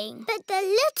easily. But the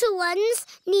little ones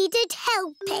needed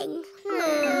helping.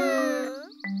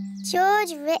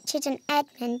 George, Richard and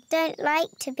Edmund don't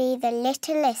like to be the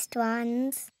littlest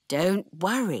ones. Don't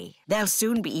worry. There'll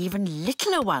soon be even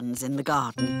littler ones in the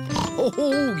garden.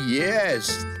 Oh,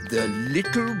 yes. The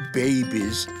little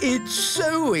babies. It's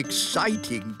so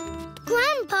exciting.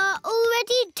 Grandpa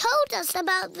already told us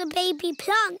about the baby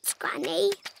plants,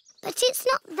 Granny. But it's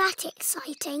not that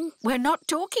exciting. We're not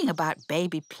talking about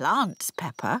baby plants,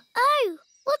 Peppa. Oh,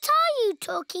 What are you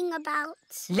talking about?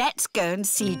 Let's go and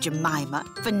see Jemima,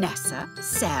 Vanessa,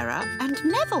 Sarah and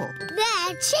Neville.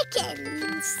 They're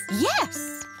chickens.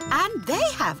 Yes, and they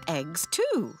have eggs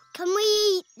too. Can we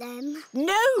eat them?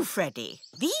 No, Freddie.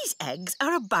 These eggs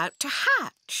are about to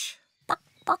hatch.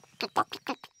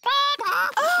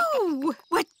 Oh,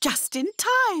 we're just in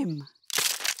time.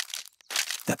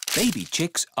 The baby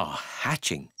chicks are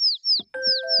hatching.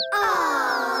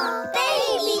 Oh,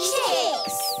 baby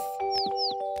chicks!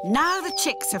 Now the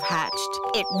chicks have hatched,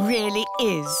 it really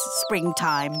is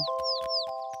springtime.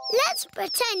 Let's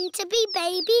pretend to be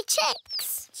baby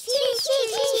chicks. Cheep, cheep,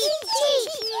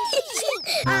 cheep,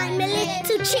 cheep. I'm a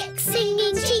little chick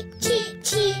singing cheep, cheep,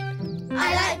 cheep.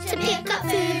 I like to pick up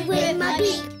food with my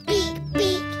beak, beak,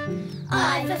 beak.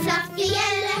 I've a fluffy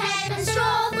yellow head and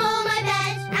straw for my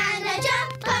bed, and I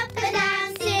jump up and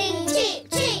down, sing cheep,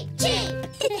 cheep, cheep.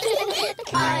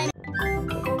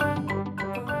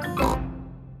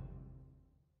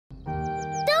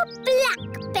 The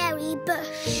blackberry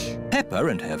bush. Peppa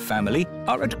and her family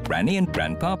are at Granny and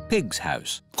Grandpa Pig's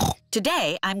house.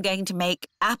 Today I'm going to make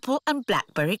apple and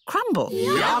blackberry crumble.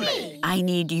 Yummy! I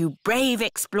need you brave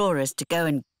explorers to go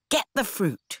and get the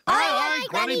fruit. Aye,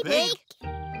 Granny Pig.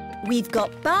 We've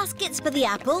got baskets for the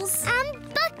apples.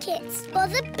 And buckets for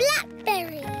the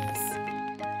blackberries.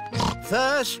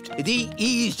 First, the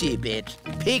easy bit,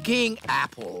 picking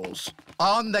apples.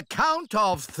 On the count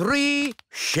of 3,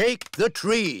 shake the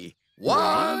tree.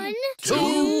 1,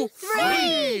 2,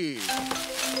 3.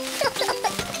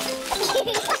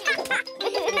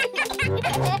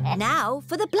 Now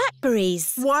for the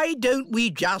blackberries. Why don't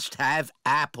we just have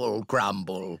apple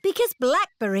crumble? Because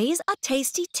blackberries are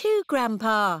tasty too,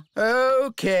 Grandpa.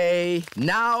 OK,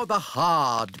 now the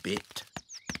hard bit.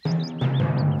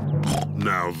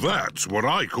 Now that's what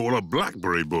I call a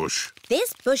blackberry bush.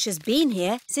 This bush has been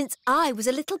here since I was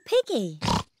a little piggy.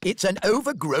 It's an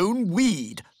overgrown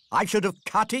weed. I should have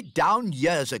cut it down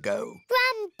years ago.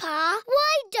 Grandpa,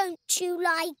 why don't you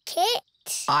like it?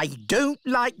 I don't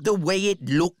like the way it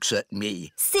looks at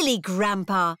me. Silly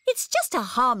Grandpa. It's just a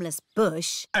harmless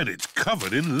bush. And it's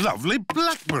covered in lovely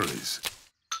blackberries.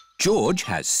 George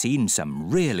has seen some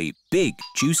really big,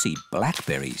 juicy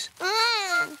blackberries.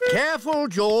 Careful,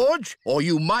 George, or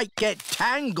you might get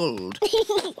tangled.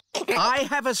 I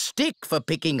have a stick for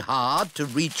picking hard to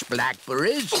reach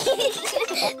blackberries.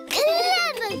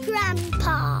 Clever,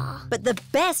 Grandpa. But the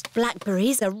best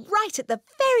blackberries are right at the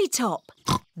very top.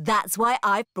 That's why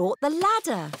I brought the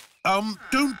ladder.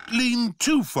 Don't lean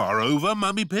too far over,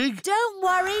 Mummy Pig. Don't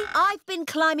worry, I've been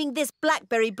climbing this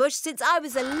blackberry bush since I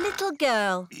was a little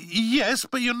girl. Yes,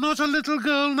 but you're not a little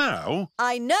girl now.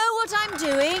 I know what I'm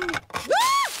doing.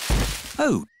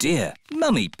 Oh dear,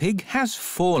 Mummy Pig has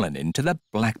fallen into the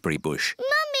blackberry bush.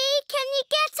 Mummy, can you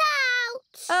get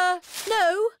out?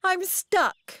 No, I'm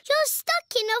stuck. You're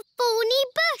stuck in a thorny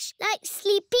bush like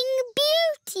Sleeping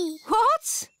Beauty.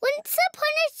 What? Once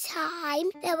upon a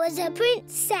time, there was a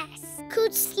princess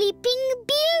called Sleeping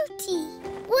Beauty.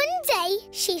 One day,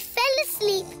 she fell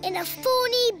asleep in a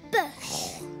thorny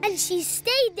bush, and she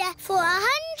stayed there for 100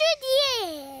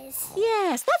 years.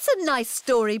 Yes, that's a nice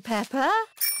story, Peppa.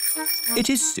 It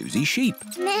is Suzy Sheep.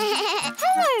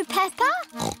 Hello, Peppa.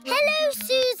 Hello,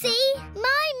 Suzy.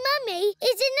 My mummy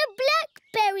is in a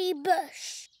blackberry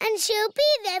bush, and she'll be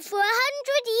there for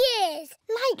 100 years.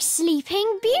 Like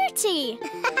Sleeping Beauty.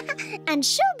 And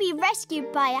she'll be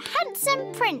rescued by a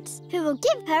handsome prince who will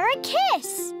give her a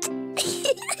kiss.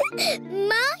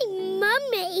 My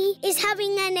mummy is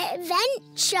having an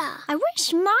adventure. I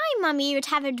wish my mummy would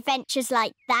have adventures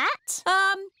like that.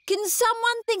 Can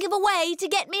someone think of a way to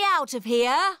get me out of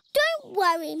here? Don't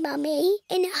worry, Mummy.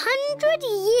 In 100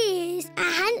 years, a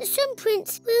handsome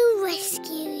prince will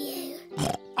rescue you.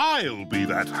 I'll be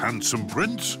that handsome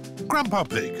prince. Grandpa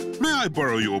Pig, may I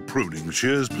borrow your pruning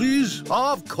shears, please?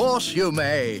 Of course you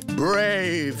may,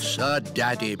 brave Sir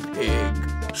Daddy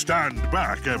Pig. Stand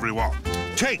back, everyone.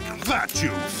 Take that,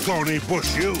 you thorny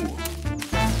bush, you.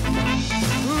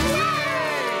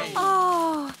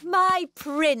 Oh, my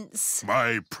prince.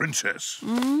 My princess. You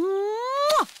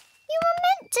were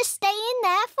meant to stay in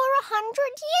there for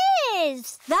 100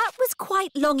 years. That was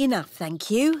quite long enough, thank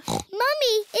you.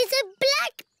 Mummy is a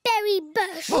blackberry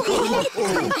bush.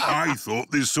 I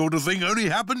thought this sort of thing only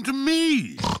happened to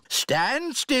me.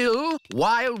 Stand still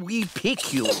while we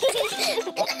pick you.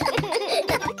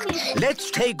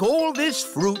 Let's take all this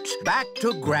fruit back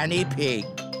to Granny Pig.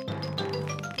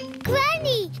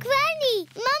 Granny,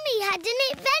 Mummy had an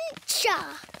adventure.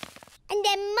 And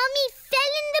then Mummy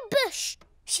fell in the bush.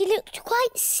 She looked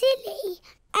quite silly.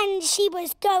 And she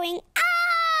was going,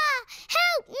 ah,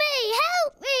 Help me!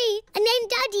 Help me! And then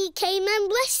Daddy came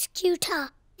and rescued her.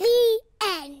 The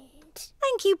end.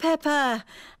 Thank you, Peppa.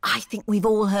 I think we've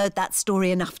all heard that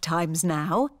story enough times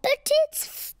now. But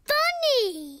it's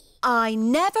funny. I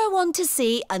never want to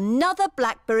see another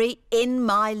blackberry in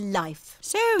my life.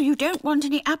 So you don't want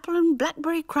any apple and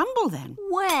blackberry crumble then?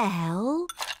 Well,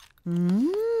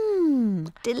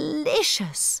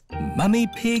 delicious. Mummy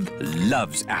Pig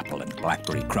loves apple and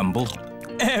blackberry crumble.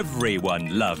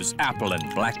 Everyone loves apple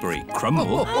and blackberry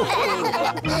crumble.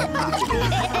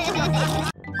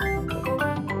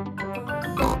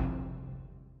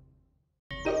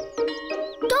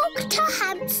 Dr.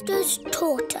 Hamster's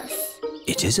tortoise.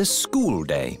 It is a school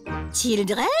day.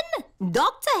 Children,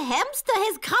 Dr. Hamster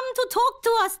has come to talk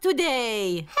to us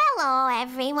today. Hello,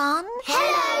 everyone.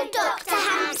 Hello, Dr.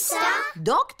 Hamster.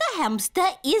 Dr. Hamster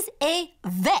is a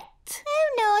vet.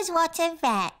 Who knows what a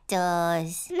vet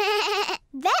does?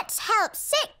 Vets help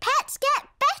sick pets get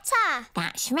better.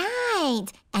 That's right.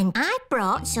 And I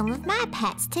brought some of my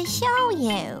pets to show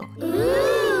you.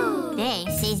 Ooh.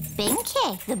 This is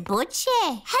Binky, the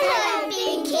budgie. Hello,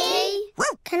 Binky.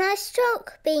 Can I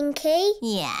stroke Binky?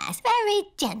 Yes, very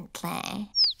gently.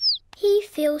 He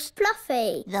feels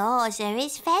fluffy. Those are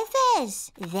his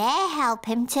feathers. They help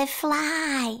him to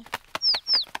fly.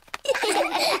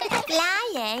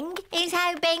 Flying is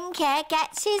how Binky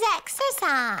gets his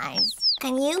exercise.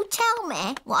 Can you tell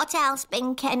me what else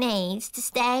Binky needs to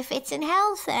stay fit and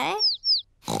healthy?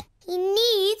 He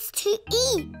needs to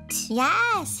eat.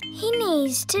 Yes. He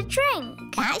needs to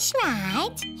drink. That's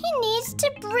right. He needs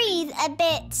to breathe a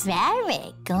bit.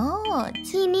 Very good.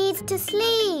 He needs to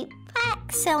sleep.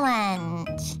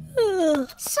 Excellent.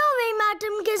 Sorry,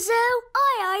 Madam Gazelle.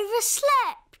 I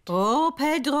overslept. Oh,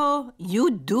 Pedro, you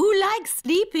do like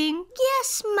sleeping.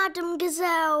 Yes, Madam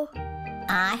Gazelle.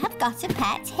 I have got a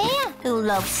pet here who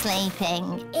loves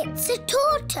sleeping. It's a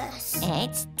tortoise.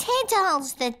 It's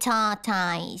Tiddles the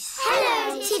tortoise.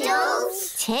 Hello,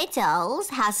 Tiddles. Tiddles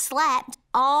has slept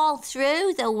all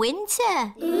through the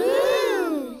winter.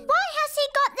 Ooh. Why has he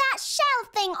got that shell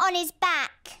thing on his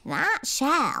back? That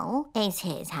shell is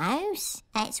his house.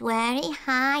 It's where he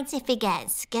hides if he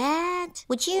gets scared.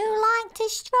 Would you like to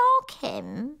stroke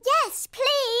him? Yes,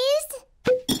 please.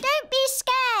 Don't be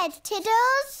scared,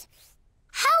 Tiddles.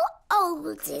 How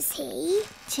old is he?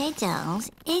 Tiddles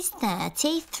is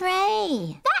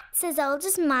 33. That's as old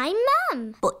as my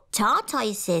mum. But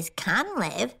tortoises can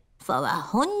live for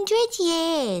 100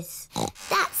 years.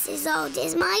 That's as old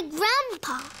as my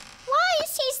grandpa. Why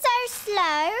is he so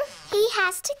slow? He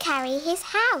has to carry his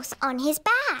house on his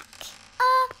back.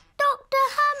 Dr.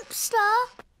 Hamster,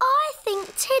 I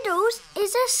think Tiddles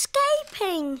is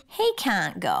escaping. He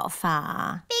can't go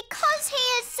far. Because he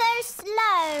is so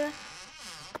slow.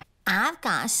 I've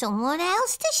got someone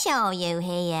else to show you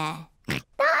here.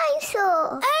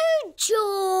 Dinosaur. Oh,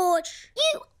 George,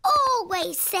 you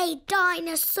always say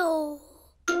dinosaur.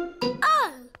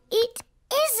 Oh, it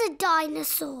is a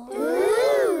dinosaur.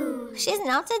 Ooh. She's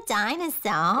not a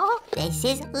dinosaur. This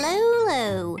is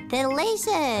Lulu, the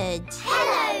lizard.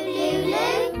 Hello,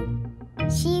 Lulu.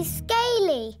 She's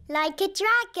scaly, like a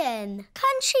dragon.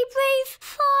 Can she breathe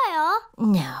fire?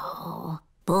 No,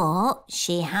 but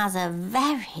she has a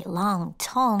very long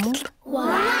tongue.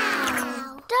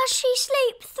 Wow. Does she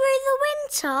sleep through the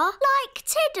winter, like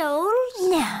Tiddles?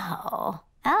 No.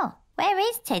 Oh, where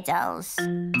is Tiddles?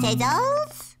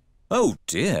 Tiddles? Oh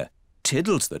dear,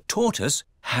 Tiddles the tortoise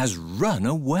has run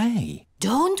away.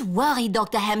 Don't worry,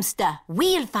 Dr. Hamster.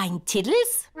 We'll find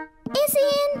Tiddles. Is he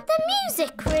in the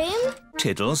music room?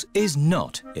 Tiddles is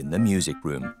not in the music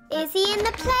room. Is he in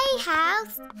the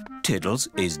playhouse? Tiddles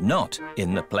is not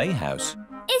in the playhouse.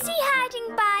 Is he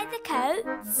hiding by the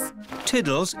coats?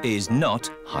 Tiddles is not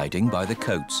hiding by the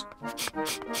coats.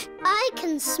 I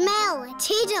can smell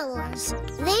Tiddles.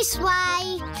 This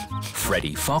way.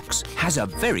 Freddy Fox has a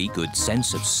very good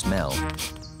sense of smell.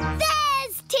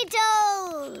 There's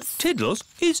Tiddles. Tiddles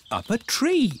is up a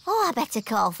tree. Oh, I better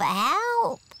call for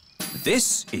help.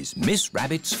 This is Miss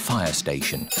Rabbit's fire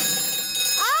station.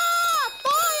 Fire!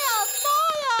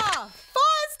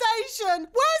 Fire station!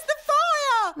 Where's the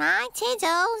fire? My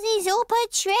Tiddles is up a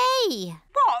tree.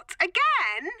 What,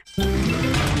 again?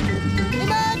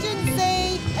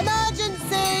 Emergency!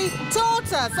 Emergency!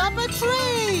 Tortoise up a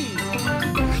tree!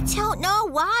 I don't know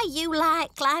why you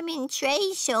like climbing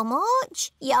trees so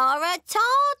much. You're a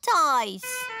tortoise.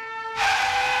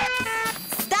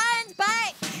 Stand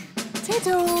back!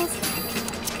 Tiddles!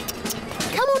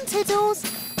 Come on, Tiddles!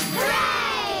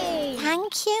 Hooray!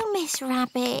 Thank you, Miss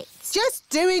Rabbit. Just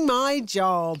doing my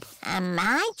job. And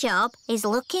my job is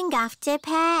looking after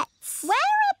pets. Where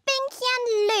are Binky and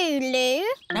Lulu?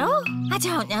 Oh, I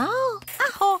don't know.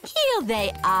 Oh, here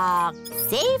they are,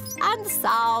 safe and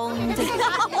sound.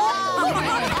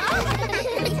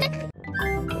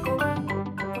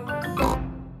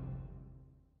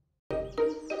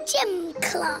 Gym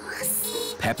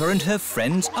class. Peppa and her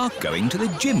friends are going to the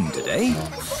gym today.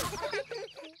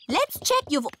 Let's check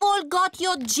you've all got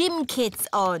your gym kits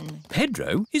on.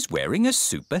 Pedro is wearing a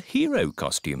superhero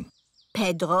costume.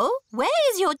 Pedro, where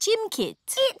is your gym kit?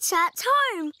 It's at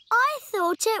home. I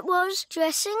thought it was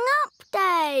dressing up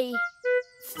day.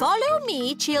 Follow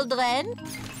me, children.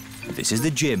 This is the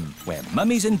gym where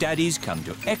mummies and daddies come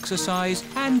to exercise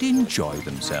and enjoy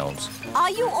themselves.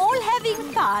 Are you all having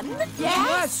fun?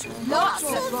 Yes, lots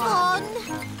of fun.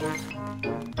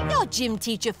 Your gym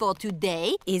teacher for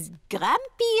today is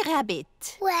Grampy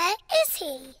Rabbit. Where is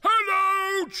he?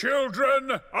 Hello,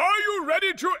 children. Are you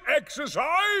ready to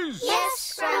exercise?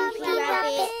 Yes, Grumpy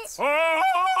Rabbit.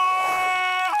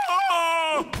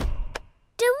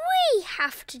 Do we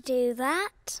have to do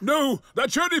that? No,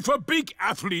 that's only for big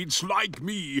athletes like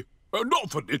me.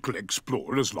 Not for little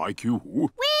explorers like you.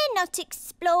 We're not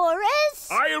explorers.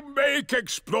 I'll make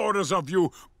explorers of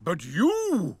you, but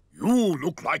you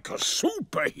look like a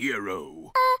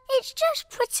superhero. It's just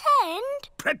pretend.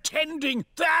 Pretending,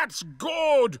 that's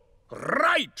good.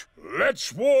 Right,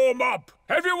 let's warm up.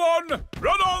 Everyone,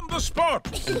 run on the spot.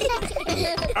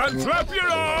 And flap your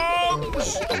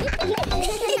arms.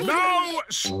 Now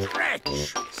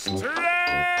stretch.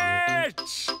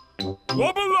 Stretch.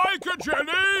 Wobble like a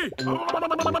jelly.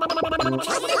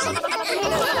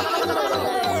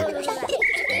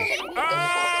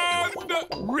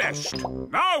 And rest.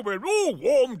 Now we're all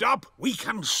warmed up, we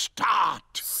can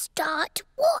start. Start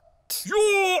what?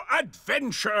 Your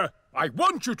adventure. I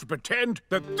want you to pretend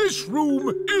that this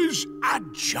room is a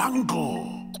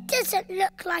jungle. It doesn't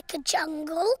look like a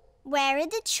jungle. Where are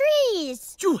the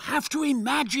trees? You have to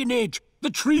imagine it. The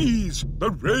trees,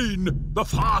 the rain, the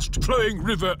fast-flowing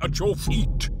river at your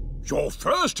feet. Your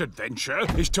first adventure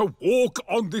is to walk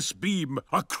on this beam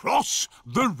across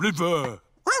the river.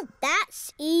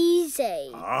 That's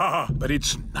easy. But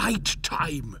it's night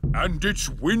time and it's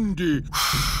windy.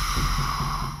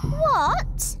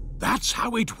 What? That's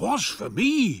how it was for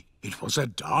me. It was a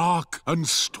dark and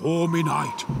stormy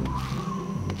night.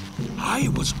 I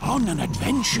was on an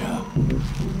adventure.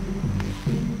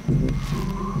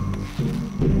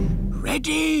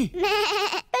 Ready?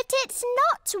 But it's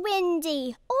not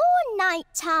windy or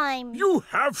nighttime. You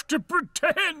have to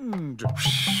pretend.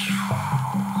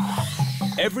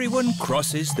 Everyone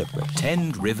crosses the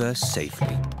pretend river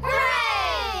safely.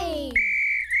 Hooray!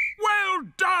 Well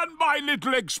done, my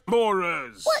little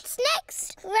explorers. What's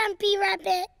next, Grumpy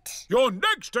Rabbit? Your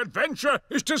next adventure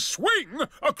is to swing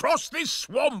across this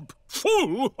swamp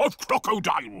full of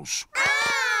crocodiles.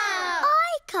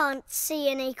 I can't see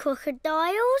any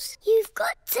crocodiles. You've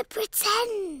got to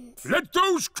pretend. Let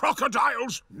those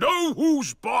crocodiles know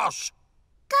who's boss.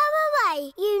 Go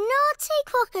away, you naughty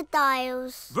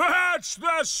crocodiles. That's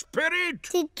the spirit.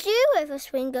 Did you ever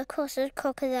swing across a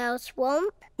crocodile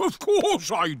swamp? Of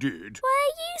course I did. Were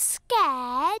you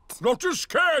scared? Not as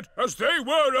scared as they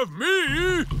were of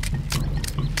me.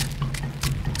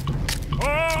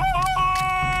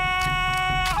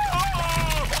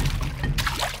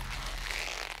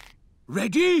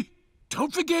 Ready?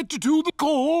 Don't forget to do the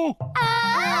call.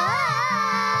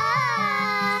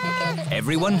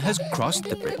 Everyone has crossed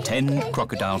the pretend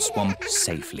crocodile swamp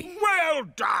safely. Well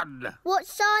done.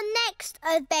 What's our next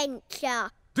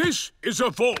adventure? This is a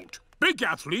vault. Big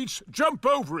athletes jump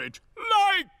over it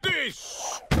like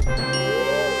this.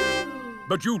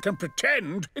 But you can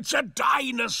pretend it's a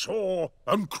dinosaur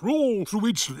and crawl through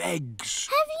its legs.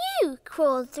 Have you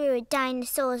crawled through a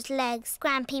dinosaur's legs,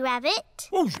 Grampy Rabbit?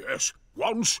 Oh, yes.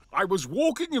 Once I was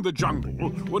walking in the jungle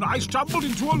when I stumbled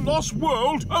into a lost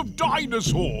world of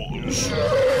dinosaurs.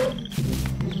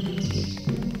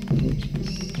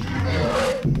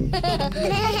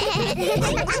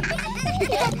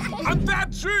 And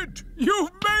that's it!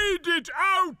 You've made it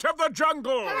out of the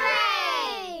jungle!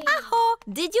 Hooray! Aho,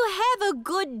 did you have a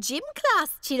good gym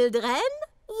class, children?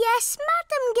 Yes,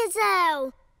 Madam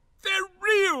Gazelle. They're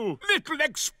real little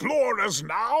explorers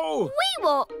now. We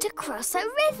walked across a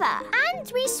river.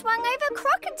 And we swung over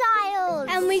crocodiles.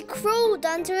 And we crawled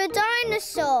under a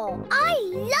dinosaur. I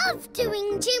love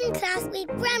doing gym class with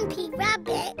Grumpy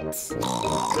Rabbit.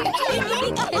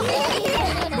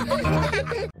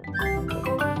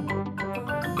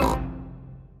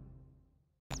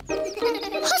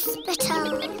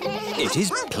 Hospital. It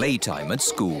is playtime at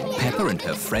school. Peppa and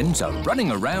her friends are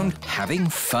running around having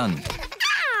fun.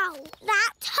 Ow!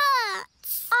 That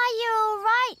hurts. Are you all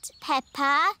right,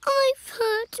 Peppa? I've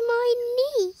hurt my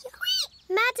knee.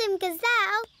 Madam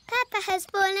Gazelle, Peppa has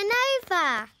fallen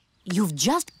over. You've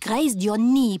just grazed your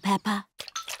knee, Peppa.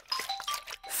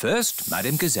 First,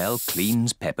 Madame Gazelle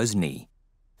cleans Peppa's knee.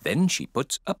 Then she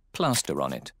puts a plaster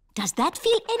on it. Does that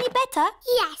feel any better?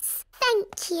 Yes,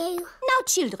 thank you. Now,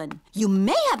 children, you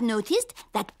may have noticed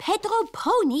that Pedro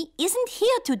Pony isn't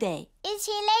here today. Is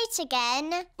he late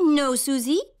again? No,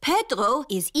 Suzy. Pedro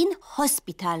is in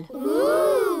hospital.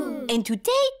 Ooh. And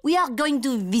today we are going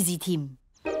to visit him.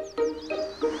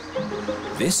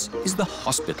 This is the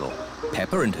hospital.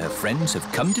 Peppa and her friends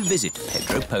have come to visit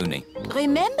Pedro Pony.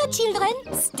 Remember, children,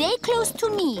 stay close to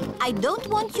me. I don't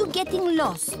want you getting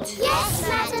lost. Yes,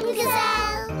 Madam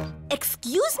Gazelle.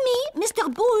 Excuse me,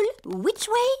 Mr. Bull. Which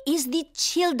way is the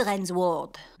children's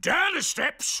ward? Down the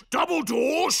steps, double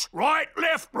doors, right,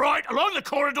 along the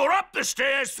corridor, up the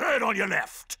stairs, third on your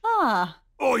left. Ah.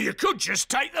 Or you could just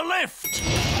take the lift.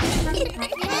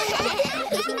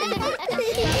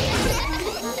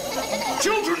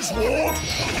 Children's ward.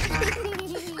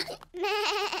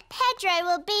 Pedro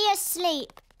will be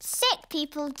asleep. Sick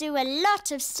people do a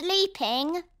lot of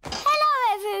sleeping. Hello,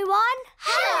 everyone.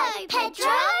 Hello, Pedro.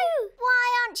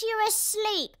 Why aren't you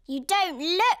asleep? You don't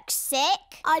look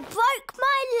sick. I broke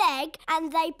my leg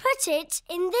and they put it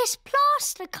in this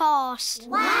plaster cast.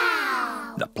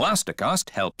 Wow. The plaster cast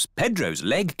helps Pedro's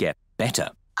leg get better.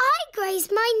 I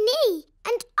grazed my knee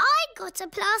and I got a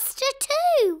plaster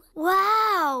too.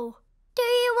 Wow. Do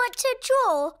you want to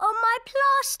draw on my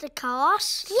plaster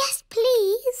cast? Yes,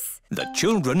 please. The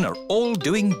children are all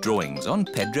doing drawings on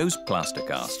Pedro's plaster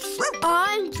cast.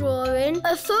 I'm drawing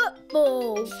a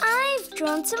football. I've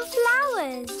drawn some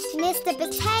flowers. Mr.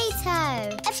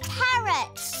 Potato. A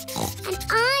parrot. And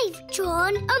I've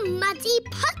drawn a muddy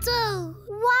puddle.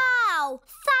 Wow!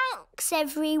 Thanks,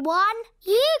 everyone.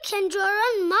 You can draw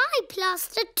on my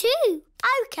plaster too.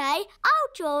 OK,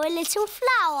 I'll draw a little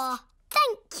flower.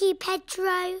 Thank you,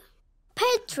 Pedro.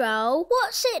 Pedro,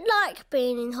 what's it like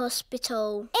being in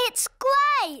hospital? It's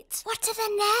great! What are the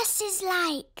nurses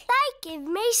like? They give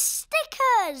me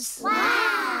stickers.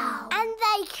 Wow! And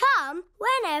they come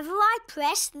whenever I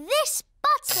press this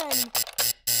button.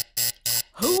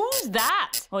 Who's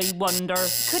that, I wonder?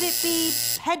 Could it be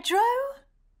Pedro?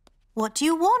 What do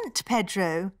you want,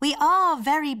 Pedro? We are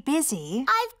very busy.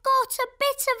 I've got a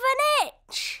bit of an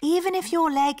itch. Even if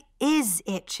your leg is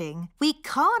itching, we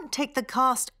can't take the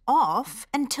cast off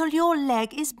until your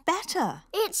leg is better.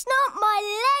 It's not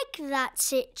my leg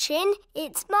that's itching,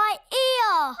 it's my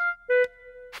ear.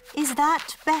 Is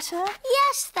that better?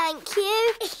 Yes, thank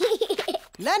you.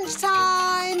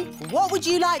 Lunchtime! What would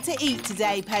you like to eat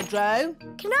today, Pedro?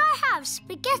 Can I have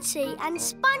spaghetti and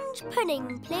sponge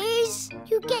pudding, please?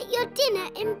 You get your dinner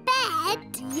in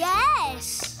bed?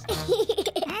 Yes.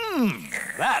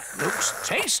 That looks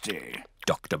tasty.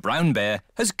 Dr. Brown Bear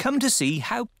has come to see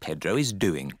how Pedro is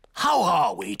doing. How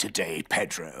are we today,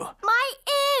 Pedro? My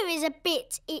ear is a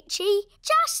bit itchy,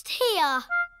 just here.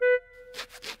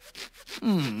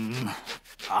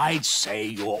 I'd say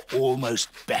you're almost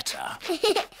better.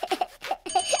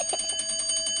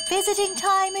 Visiting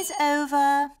time is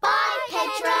over. Bye,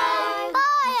 Pedro.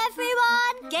 Bye,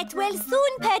 everyone. Get well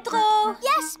soon, Pedro.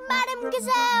 Yes, Madam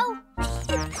Gazelle.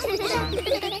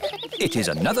 It is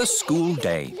another school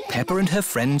day. Peppa and her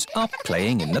friends are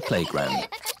playing in the playground.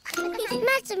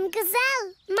 Madam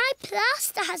Gazelle, my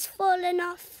plaster has fallen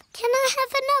off. Can I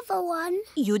have another one?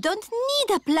 You don't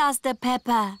need a plaster,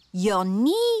 Peppa. Your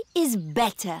knee is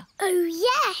better. Oh,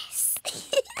 yes.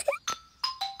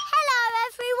 Hello,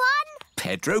 everyone.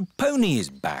 Pedro Pony is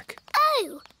back.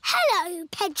 Oh, hello,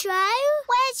 Pedro.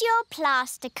 Where's your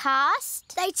plaster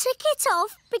cast? They took it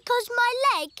off because my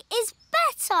leg is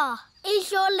better.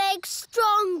 Is your leg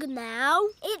strong now?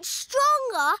 It's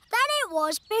stronger than it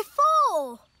was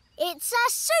before. It's a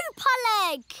super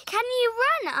leg. Can you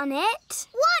run on it?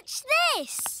 Watch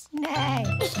this. No.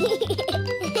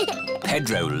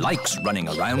 Pedro likes running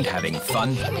around having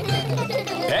fun.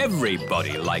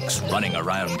 Everybody likes running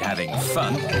around having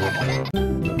fun.